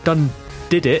Done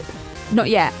did it. Not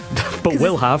yet. But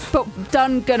will have. But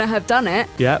Done gonna have done it.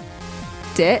 Yep.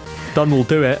 Did. Done will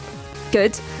do it.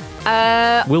 Good.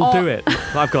 We'll do it.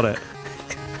 I've got it.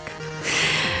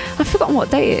 I've forgotten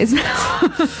what date it is now.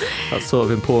 That's sort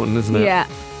of important, isn't it? Yeah.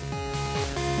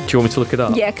 Do you want me to look it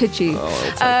up? Yeah, could you?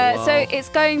 So it's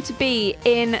going to be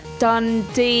in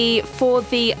Dundee for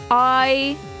the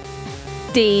IDGA.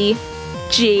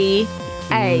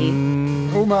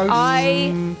 Almost.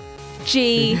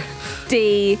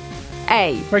 IGDA.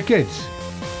 Very good.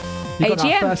 You got that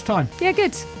AGM. first time. Yeah,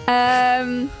 good.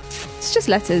 It's just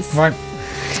letters. Right.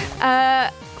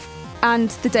 And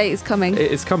the date is coming.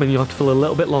 It is coming. You'll have to fill a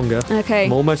little bit longer. Okay.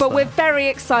 I'm almost but there. we're very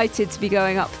excited to be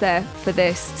going up there for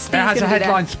this. Steve's It has a gonna be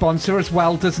headline there. sponsor as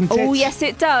well, doesn't it? Oh, yes,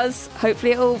 it does.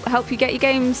 Hopefully it'll help you get your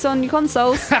games on your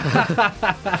consoles.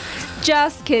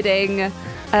 Just kidding.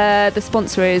 The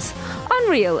sponsor is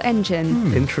Unreal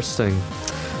Engine. Interesting.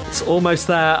 It's almost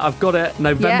there. I've got it.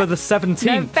 November the 17th.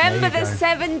 November the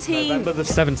 17th. November the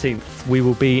 17th. We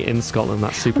will be in Scotland.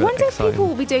 That's super I wonder if exciting. people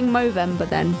will be doing Movember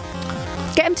then.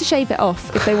 Get them to shave it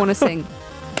off if they want to sing.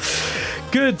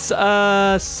 Good.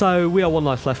 So we are One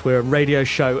Life Left. We're a radio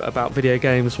show about video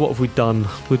games. What have we done?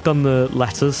 We've done the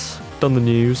letters, done the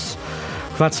news.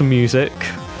 We've had some music.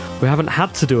 We haven't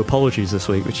had to do apologies this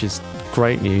week, which is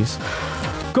great news.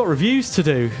 We've got reviews to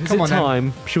do. Is Come it on,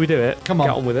 time? Should we do it? Come on.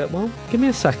 Get on with it. Well, give me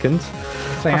a second.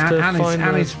 So Have to Anne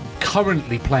find is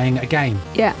currently playing a game.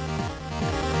 Yeah.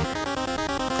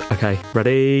 Okay,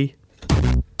 ready?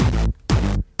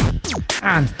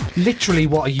 Anne, literally,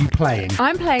 what are you playing?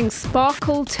 I'm playing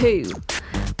Sparkle 2,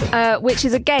 which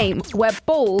is a game where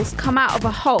balls come out of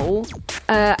a hole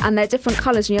and they're different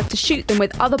colours and you have to shoot them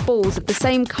with other balls of the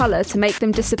same colour to make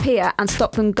them disappear and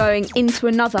stop them going into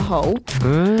another hole.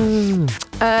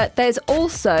 There's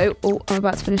also... Oh, I'm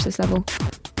about to finish this level.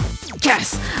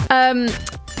 Yes!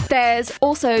 There's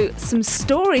also some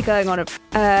story going on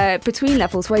between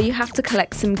levels where you have to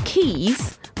collect some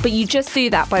keys, but you just do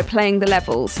that by playing the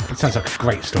levels. It sounds like a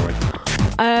great story.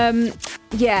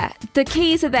 Yeah, the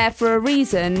keys are there for a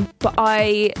reason, but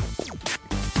I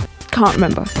can't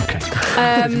remember. Okay.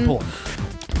 It's important.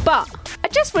 But I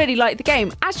just really like the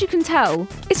game. As you can tell,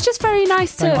 it's just very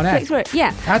nice to Hang on, flick Ed. through it.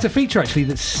 Yeah. It has a feature, actually,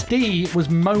 that Steve was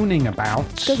moaning about.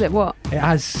 Does it? What? It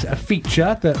has a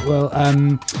feature that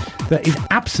that is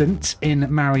absent in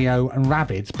Mario and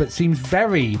Rabbids, but seems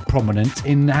very prominent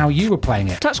in how you were playing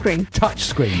it. Touchscreen.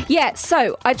 Touchscreen. Yeah,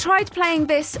 so I tried playing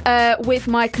this with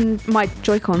my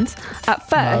Joy-Cons at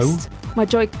first. No. My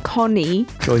Joy-Con-y.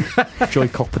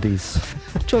 Joy-Copides.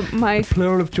 My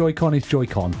Plural of Joy-Con is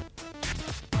Joy-Con.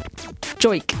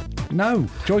 Joik. No,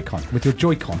 Joy-Con, with your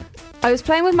Joy-Con. I was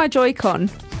playing with my Joy-Con.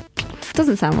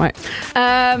 Doesn't sound right.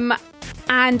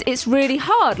 And it's really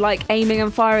hard, like aiming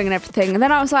and firing and everything. And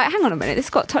then I was like, hang on a minute, this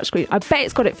has got touchscreen. I bet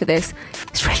it's got it for this.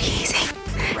 It's really easy.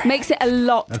 Makes it a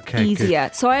lot easier.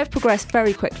 Good. So I have progressed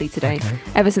very quickly today,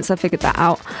 ever since I figured that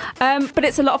out. But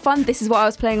it's a lot of fun. This is what I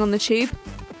was playing on the tube.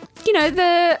 You know,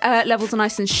 the levels are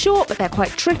nice and short, but they're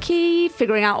quite tricky.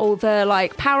 Figuring out all the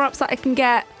like power-ups that I can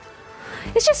get.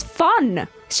 It's just fun.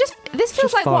 This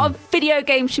feels like what a video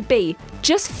game should be.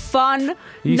 Just fun. Are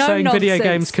you no saying nonsense. video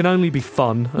games can only be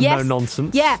fun and Yes. no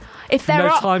nonsense? Yeah. If there no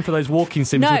are time for those walking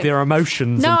sims No. with their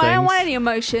emotions No, and things. I don't want any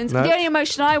emotions. No? The only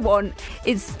emotion I want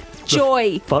is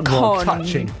joy. fun one.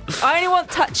 Touching. I only want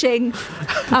touching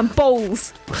and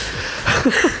balls.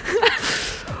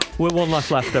 We're One Life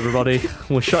Left, everybody.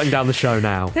 We're shutting down the show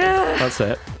now. That's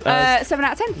it. 7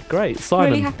 out of 10. Great.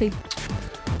 Simon. Really happy.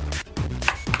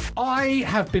 I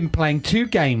have been playing 2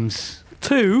 games.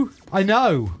 2? I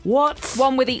know. What?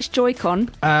 One with each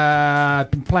Joy-Con. I've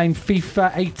been playing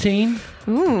FIFA 18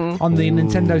 on the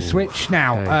Nintendo Switch.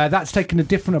 Now, that's taken a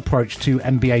different approach to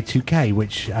NBA 2K,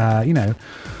 which,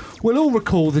 we'll all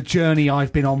recall the journey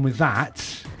I've been on with that,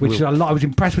 which I was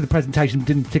impressed with the presentation,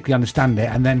 didn't particularly understand it,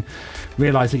 and then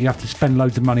realised that you have to spend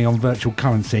loads of money on virtual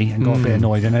currency and got a bit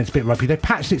annoyed, and it's a bit ropey. They've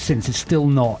patched it since. It's still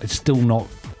not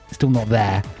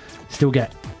there. Still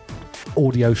get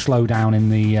audio slowdown in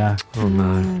the... Oh,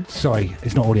 no. Sorry,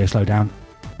 it's not audio slowdown.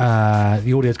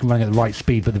 The audio's running at the right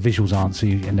speed, but the visuals aren't, so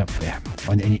you end up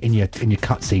in your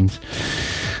cutscenes.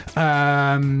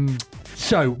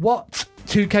 So what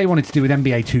 2K wanted to do with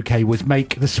NBA 2K was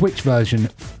make the Switch version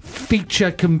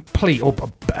feature complete, or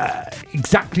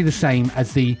exactly the same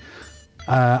as the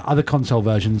other console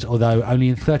versions, although only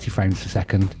in 30 frames per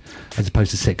second as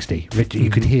opposed to 60. You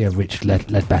could hear Rich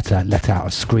Ledbetter let out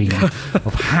a scream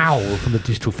of howl from the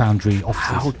Digital Foundry offices.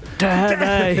 How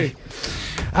dare they?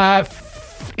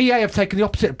 EA have taken the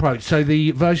opposite approach. So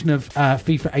the version of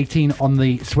FIFA 18 on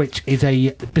the Switch is a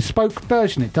bespoke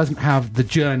version. It doesn't have the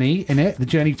Journey in it, the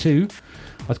Journey 2.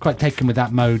 I was quite taken with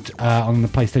that mode on the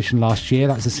PlayStation last year.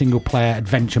 That's a single-player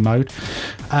adventure mode.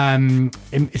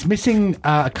 It's missing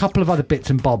a couple of other bits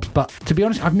and bobs, but to be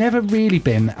honest, I've never really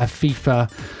been a FIFA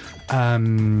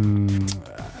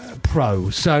pro.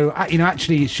 So,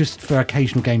 actually, it's just for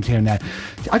occasional games here and there.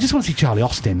 I just want to see Charlie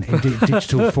Austin in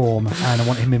digital form, and I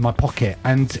want him in my pocket.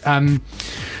 And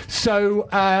so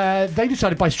they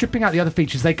decided by stripping out the other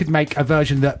features, they could make a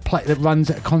version that runs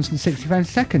at a constant 60 frames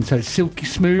a second. So it's silky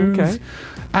smooth. Okay.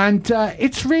 And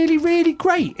it's really, really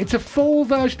great. It's a full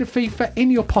version of FIFA in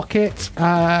your pocket.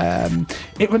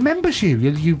 It remembers you.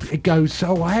 It goes,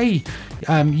 oh, hey,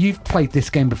 you've played this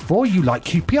game before. You like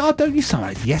QPR, don't you, Si?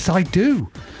 Yes, I do.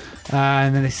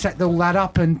 And then they set all that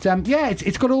up, and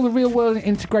it's got all the real-world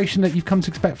integration that you've come to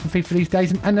expect from FIFA these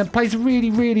days, and it plays a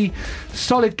really, really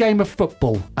solid game of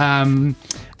football. You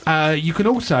can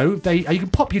also you can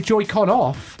pop your Joy-Con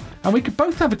off, and we could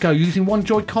both have a go using one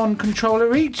Joy-Con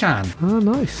controller each, Anne. Oh,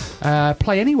 nice.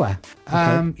 Play anywhere.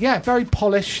 Okay. Very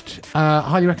polished.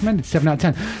 Highly recommended. 7 out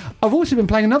of 10. I've also been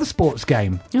playing another sports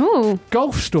game. Ooh.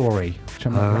 Golf Story.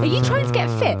 Are you trying to get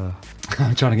fit?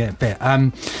 I'm trying to get fit.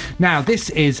 Now, this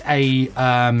is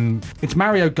it's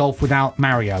Mario Golf without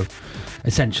Mario,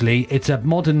 essentially. It's a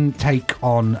modern take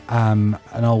on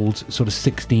an old sort of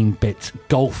 16-bit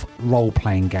golf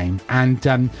role-playing game. And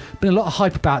been a lot of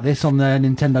hype about this on the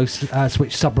Nintendo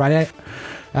Switch subreddit.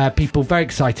 People very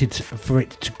excited for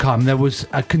it to come. There was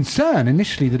a concern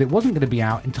initially that it wasn't going to be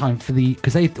out in time for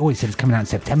because they always said it's coming out in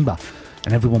September.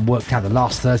 And everyone worked out the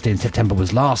last Thursday in September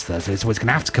was last Thursday, so it's going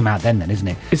to have to come out then, isn't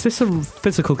it? Is this a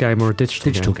physical game or a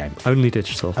digital game? Only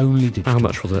digital? Only digital. How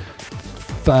much was it?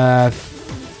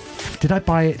 Did I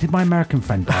buy it? Did my American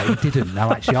friend buy it? He didn't.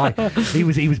 No, actually, he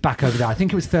was back over there. I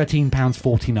think it was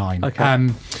 £13.49.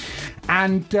 Okay.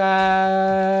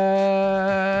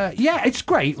 It's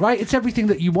great, right? It's everything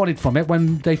that you wanted from it.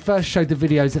 When they first showed the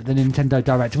videos at the Nintendo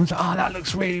Direct, everyone said, oh, that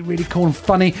looks really, really cool and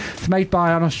funny. It's made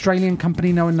by an Australian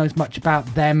company. No one knows much about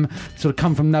them. Sort of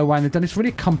come from nowhere, and they've done this really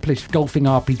accomplished golfing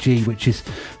RPG, which is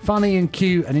funny and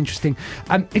cute and interesting.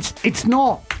 It's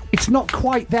not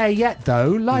quite there yet,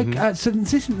 though. So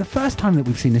this isn't the first time that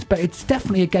we've seen this, but it's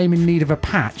definitely a game in need of a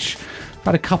patch. I've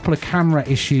had a couple of camera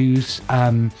issues,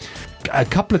 a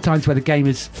couple of times where the game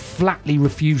has flatly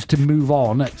refused to move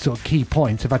on at sort of key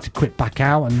points. I've had to quit back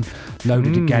out and load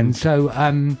it again. So,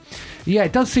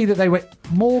 it does seem that they were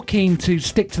more keen to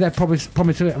stick to their promise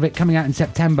of it coming out in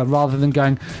September rather than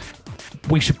going,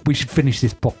 we should finish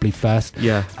this properly first.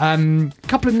 Yeah.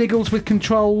 Couple of niggles with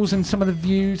controls and some of the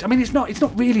views. I mean, it's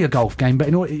not really a golf game, but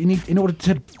in order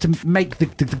to make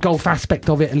the golf aspect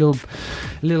of it a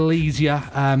little easier,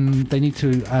 they need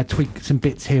to tweak some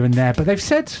bits here and there. But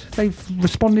they've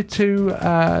responded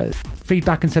to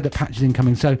feedback and said that patch is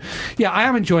incoming. So yeah, I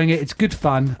am enjoying it. It's good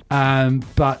fun.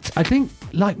 But I think,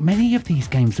 like many of these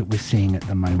games that we're seeing at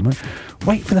the moment,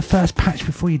 wait for the first patch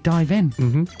before you dive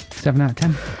in. 7 out of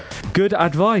 10. Good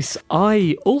advice.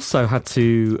 I also had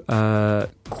to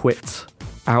quit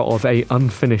out of a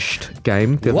unfinished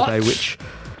game the other day,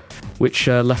 which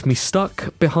left me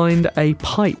stuck behind a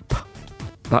pipe.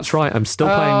 That's right, I'm still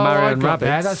playing Mario and Rabbids.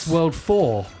 Yeah, that's World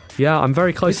 4. Yeah, I'm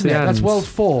very close to the end. That's World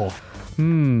 4.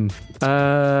 In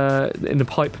the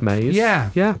pipe maze. Yeah.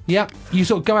 You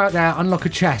sort of go out there, unlock a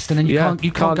chest, and then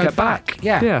you can't go back.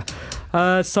 Yeah.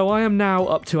 So I am now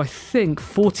up to, I think,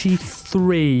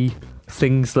 43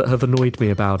 things that have annoyed me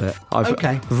about it. I've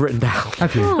written down.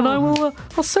 Have you? And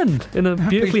I'll send in a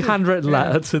beautifully handwritten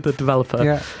letter to the developer.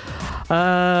 Yeah.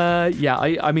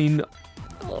 I mean,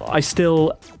 I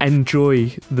still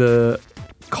enjoy the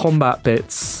combat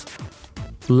bits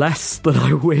less than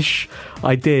I wish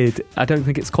I did. I don't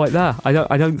think it's quite there. I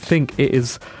don't think it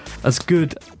is as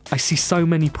good. I see so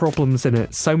many problems in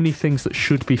it, so many things that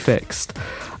should be fixed,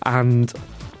 and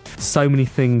so many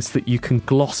things that you can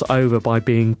gloss over by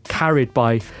being carried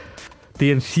by the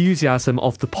enthusiasm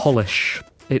of the polish.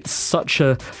 It's such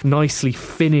a nicely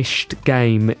finished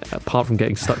game, apart from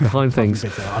getting stuck behind things.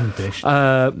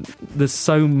 There's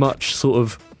so much sort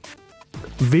of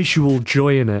visual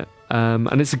joy in it.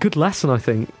 And it's a good lesson, I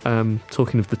think,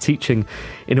 talking of the teaching,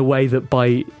 in a way that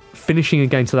by finishing a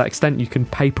game to that extent, you can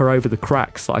paper over the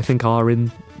cracks that I think are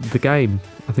in the game.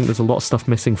 I think there's a lot of stuff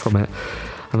missing from it,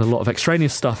 and a lot of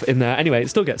extraneous stuff in there. Anyway, it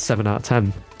still gets 7 out of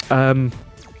 10. And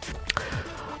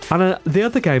the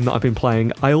other game that I've been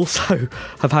playing, I also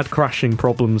have had crashing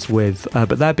problems with,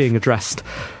 but they're being addressed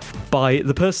by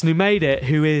the person who made it,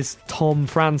 who is Tom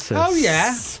Francis. Oh,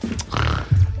 yeah.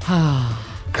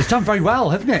 It's done very well,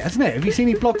 hasn't it? Have you seen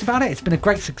he blogged about it? It's been a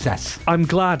great success. I'm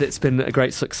glad it's been a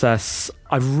great success.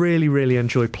 I've really, really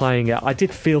enjoyed playing it. I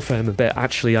did feel for him a bit,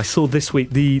 actually. I saw this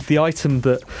week the item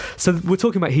that... So we're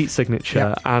talking about heat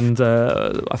signature, and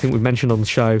I think we've mentioned on the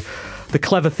show the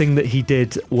clever thing that he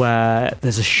did where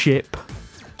there's a ship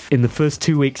in the first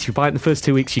 2 weeks. You buy it in the first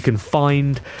 2 weeks, you can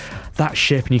find that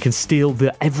ship and you can steal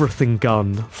the everything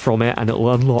gun from it, and it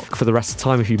will unlock for the rest of the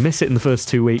time. If you miss it in the first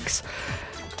 2 weeks,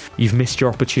 you've missed your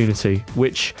opportunity,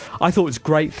 which I thought was a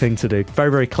great thing to do.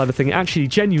 Very, very clever thing. It actually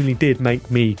genuinely did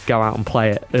make me go out and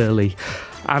play it early.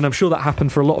 And I'm sure that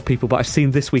happened for a lot of people, but I've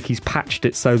seen this week he's patched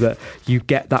it so that you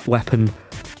get that weapon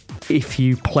if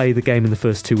you play the game in the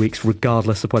first 2 weeks,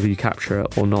 regardless of whether you capture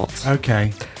it or not.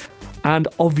 Okay. And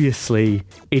obviously,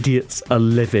 idiots are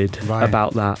livid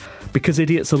about that, because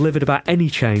idiots are livid about any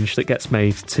change that gets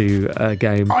made to a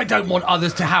game. I don't want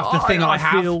others to have the thing I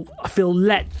have. I feel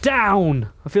let down.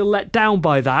 I feel let down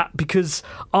by that, because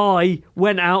I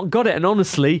went out and got it, and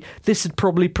honestly, this would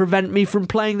probably prevent me from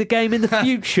playing the game in the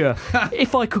future.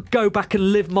 If I could go back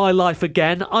and live my life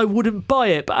again, I wouldn't buy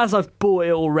it, but as I've bought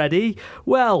it already,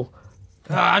 well...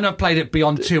 and I've played it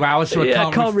beyond 2 hours, so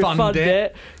I can't refund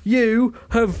it. You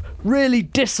have really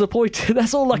disappointed.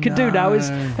 That's all I can do now is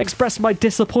express my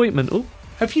disappointment. Ooh,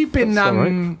 have you been...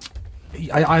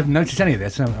 I haven't noticed any of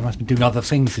this. I must be doing other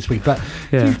things this week. But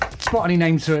do you spot any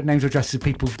names or addresses of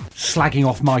people slagging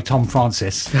off my Tom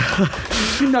Francis?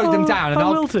 You note them down. And I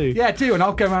will do. Yeah, do, and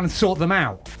I'll go around and sort them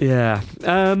out. Yeah.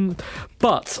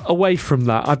 But away from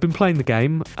that, I've been playing the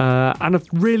game, and I've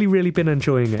really, really been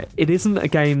enjoying it. It isn't a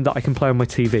game that I can play on my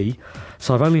TV,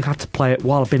 so I've only had to play it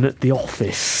while I've been at the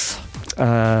office.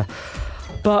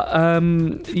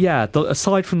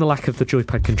 Aside from the lack of the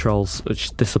joypad controls, which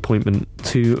is disappointment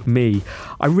to me,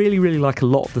 I really, really like a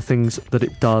lot of the things that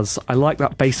it does. I like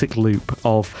that basic loop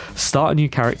of start a new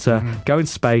character, go in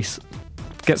space,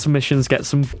 get some missions, get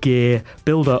some gear,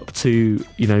 build up to,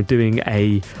 doing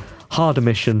a harder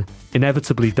mission,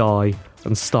 inevitably die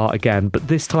and start again, but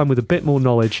this time with a bit more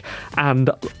knowledge, and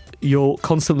you're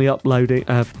constantly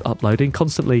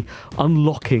constantly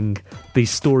unlocking these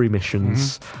story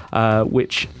missions,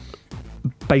 which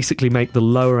basically make the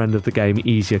lower end of the game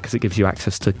easier because it gives you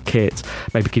access to kit,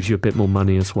 maybe gives you a bit more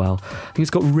money as well. I think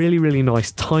it's got really, really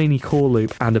nice tiny core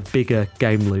loop and a bigger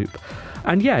game loop.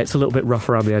 And yeah, it's a little bit rough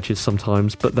around the edges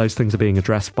sometimes, but those things are being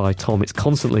addressed by Tom. It's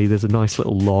constantly, there's a nice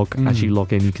little log. As you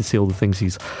log in, you can see all the things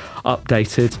he's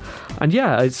updated. And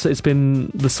yeah, it's been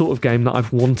the sort of game that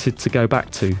I've wanted to go back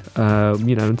to,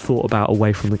 and thought about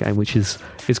away from the game, which is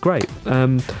great.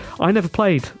 I never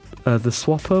played the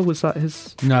Swapper, was that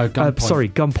his? No,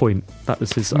 Gunpoint. Gunpoint. That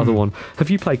was his other one. Have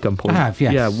you played Gunpoint? I have,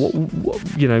 yes. Yeah. What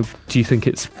do you think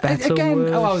it's better? Again,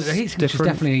 worse, the heat signature is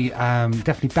definitely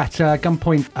better.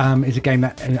 Gunpoint is a game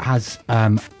that has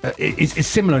is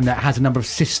similar in that it has a number of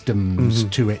systems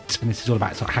to it, and this is all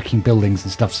about sort of hacking buildings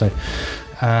and stuff. So.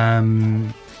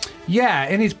 Yeah,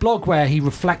 in his blog where he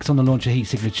reflects on the launch of Heat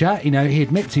Signature, he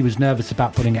admits he was nervous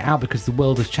about putting it out because the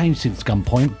world has changed since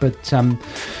Gunpoint. But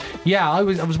I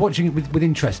was watching it with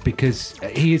interest because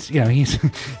he is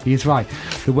right.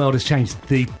 The world has changed.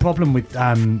 The problem with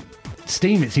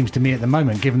Steam, it seems to me at the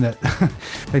moment, given that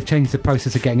they've changed the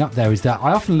process of getting up there, is that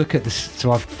I often look at this.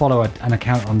 So I follow an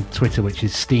account on Twitter which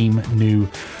is Steam New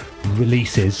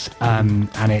Releases, and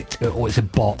it's a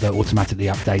bot that automatically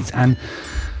updates, and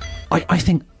I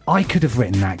think I could have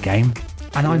written that game,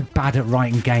 and I'm bad at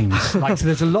writing games. So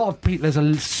there's a lot of people.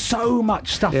 There's so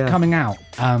much stuff coming out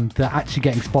that actually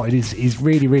getting spotted is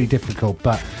really, really difficult.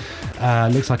 But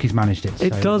looks like he's managed it.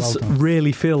 It does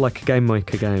really feel like a Game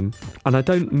Maker game, and I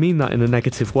don't mean that in a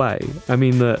negative way. I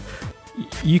mean that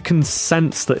you can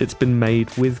sense that it's been made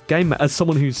with Game Maker. As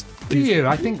someone who's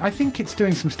I think it's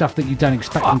doing some stuff that you don't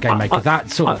expect from Game Maker.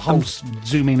 That sort of whole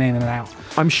zooming in and out.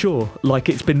 I'm sure,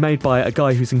 it's been made by a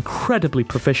guy who's incredibly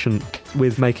proficient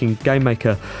with making Game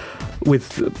Maker,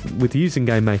 with using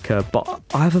Game Maker. But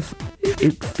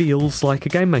it feels like a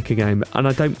Game Maker game, and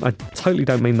I totally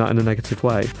don't mean that in a negative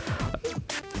way.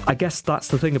 I guess that's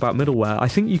the thing about middleware. I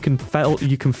think you can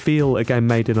feel a game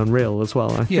made in Unreal as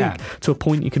well. I think to a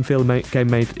point you can feel a game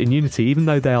made in Unity, even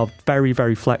though they are very,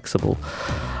 very flexible.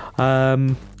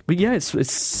 But yeah,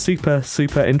 it's super,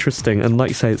 super interesting. And like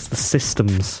you say, it's the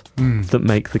systems that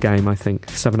make the game, I think.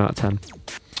 7 out of 10.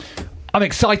 I'm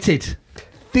excited.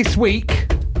 This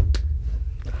week,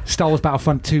 Star Wars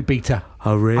Battlefront 2 beta.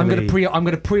 Oh, really? I'm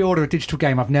going to pre-order a digital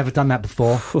game. I've never done that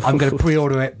before. I'm going to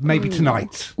pre-order it maybe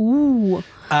tonight. Ooh.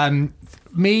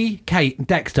 Me, Kate, and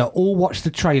Dexter all watched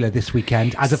the trailer this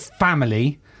weekend as a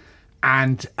family,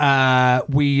 and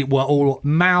we were all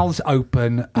mouths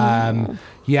open.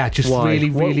 Just Why?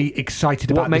 really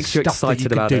excited about what makes the you stuff that you excited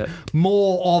could about do. it?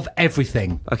 More of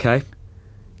everything. Okay.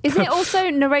 Isn't it also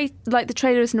the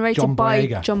trailer is narrated by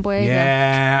John Boyega?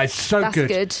 Yeah, it's so That's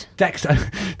good.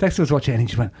 Dexter was watching it and he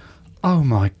just went, "Oh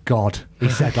my god!" He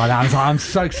said like that. I was like, "I'm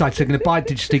so excited. So I'm going to buy it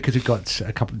digitally because we've got 2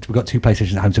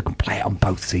 PlayStations at home, so I can play it on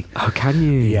both." See? Oh, can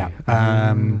you? Yeah.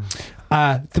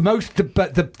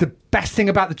 The best thing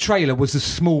about the trailer was the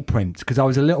small print, because I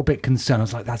was a little bit concerned. I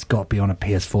was like, "That's got to be on a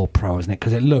PS4 Pro, isn't it?"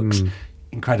 Because it looks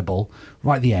incredible.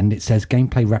 Right at the end, it says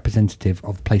gameplay representative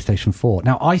of PlayStation 4.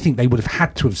 Now, I think they would have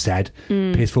had to have said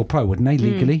PS4 Pro, wouldn't they?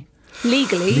 Legally.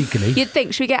 You'd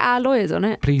think. Should we get our lawyers on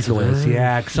it? Please, lawyers.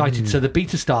 Yeah, excited. So the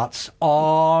beta starts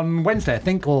on Wednesday, I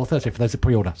think, or Thursday for those that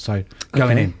pre-order. So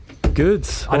going in. Good.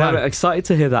 I know. I'm excited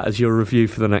to hear that as your review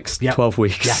for the next 12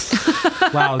 weeks. Yeah.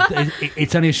 Well,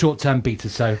 it's only a short-term beta,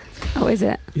 so... Oh, is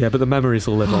it? Yeah, but the memories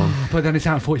will live on. But then it's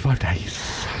out in 45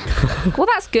 days. Well,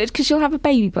 that's good, because you'll have a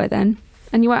baby by then,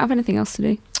 and you won't have anything else to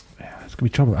do. Yeah, it's going to be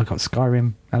trouble. I've got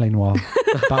Skyrim, LA Noire,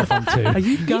 Battlefront 2. Are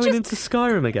you going into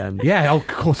Skyrim again? Yeah, of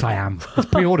course I am. It's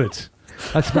pre-ordered.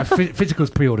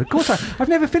 Physical's pre-ordered. Of course I've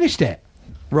never finished it.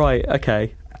 Right,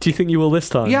 okay. Do you think you will this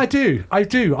time? Yeah, I do.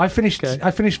 I finished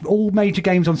all major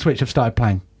games on Switch I've started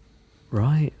playing.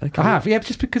 Right, okay. I have, yeah,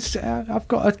 just because I've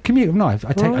got a commute of knife.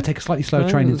 I take a slightly slower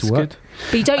train into work. Good.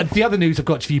 But you don't... The other news I've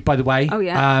got for you, by the way,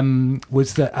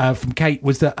 was that from Kate,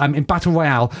 was that in Battle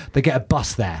Royale they get a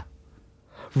bus there.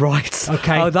 Right.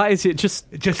 Okay. Oh, that is it. Just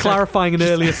clarifying an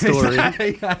earlier story.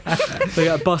 They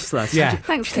get a bus there. So yeah.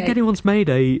 Do you think anyone's made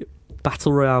a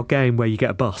Battle Royale game where you get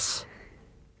a bus?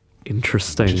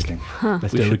 Interesting. Huh.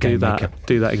 Let's We do should a game do that. maker.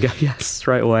 Do that again. Yes,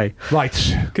 straight away.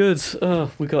 Right. Good.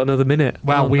 Oh, we got another minute.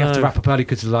 Well, we have to wrap up early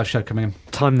because there's a live show coming in.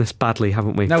 Timed this badly,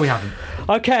 haven't we? No, we haven't.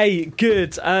 Okay,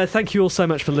 good. Thank you all so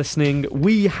much for listening.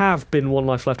 We have been One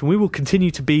Life Left, and we will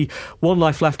continue to be One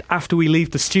Life Left after we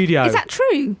leave the studio. Is that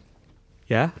true?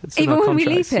 Yeah. It's in Even our when we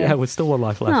contracts. leave here? Yeah, we're still One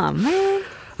Life Left. Oh, man.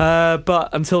 But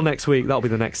until next week, that'll be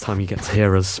the next time you get to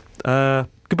hear us.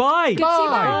 Goodbye.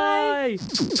 Goodbye.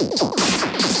 Bye.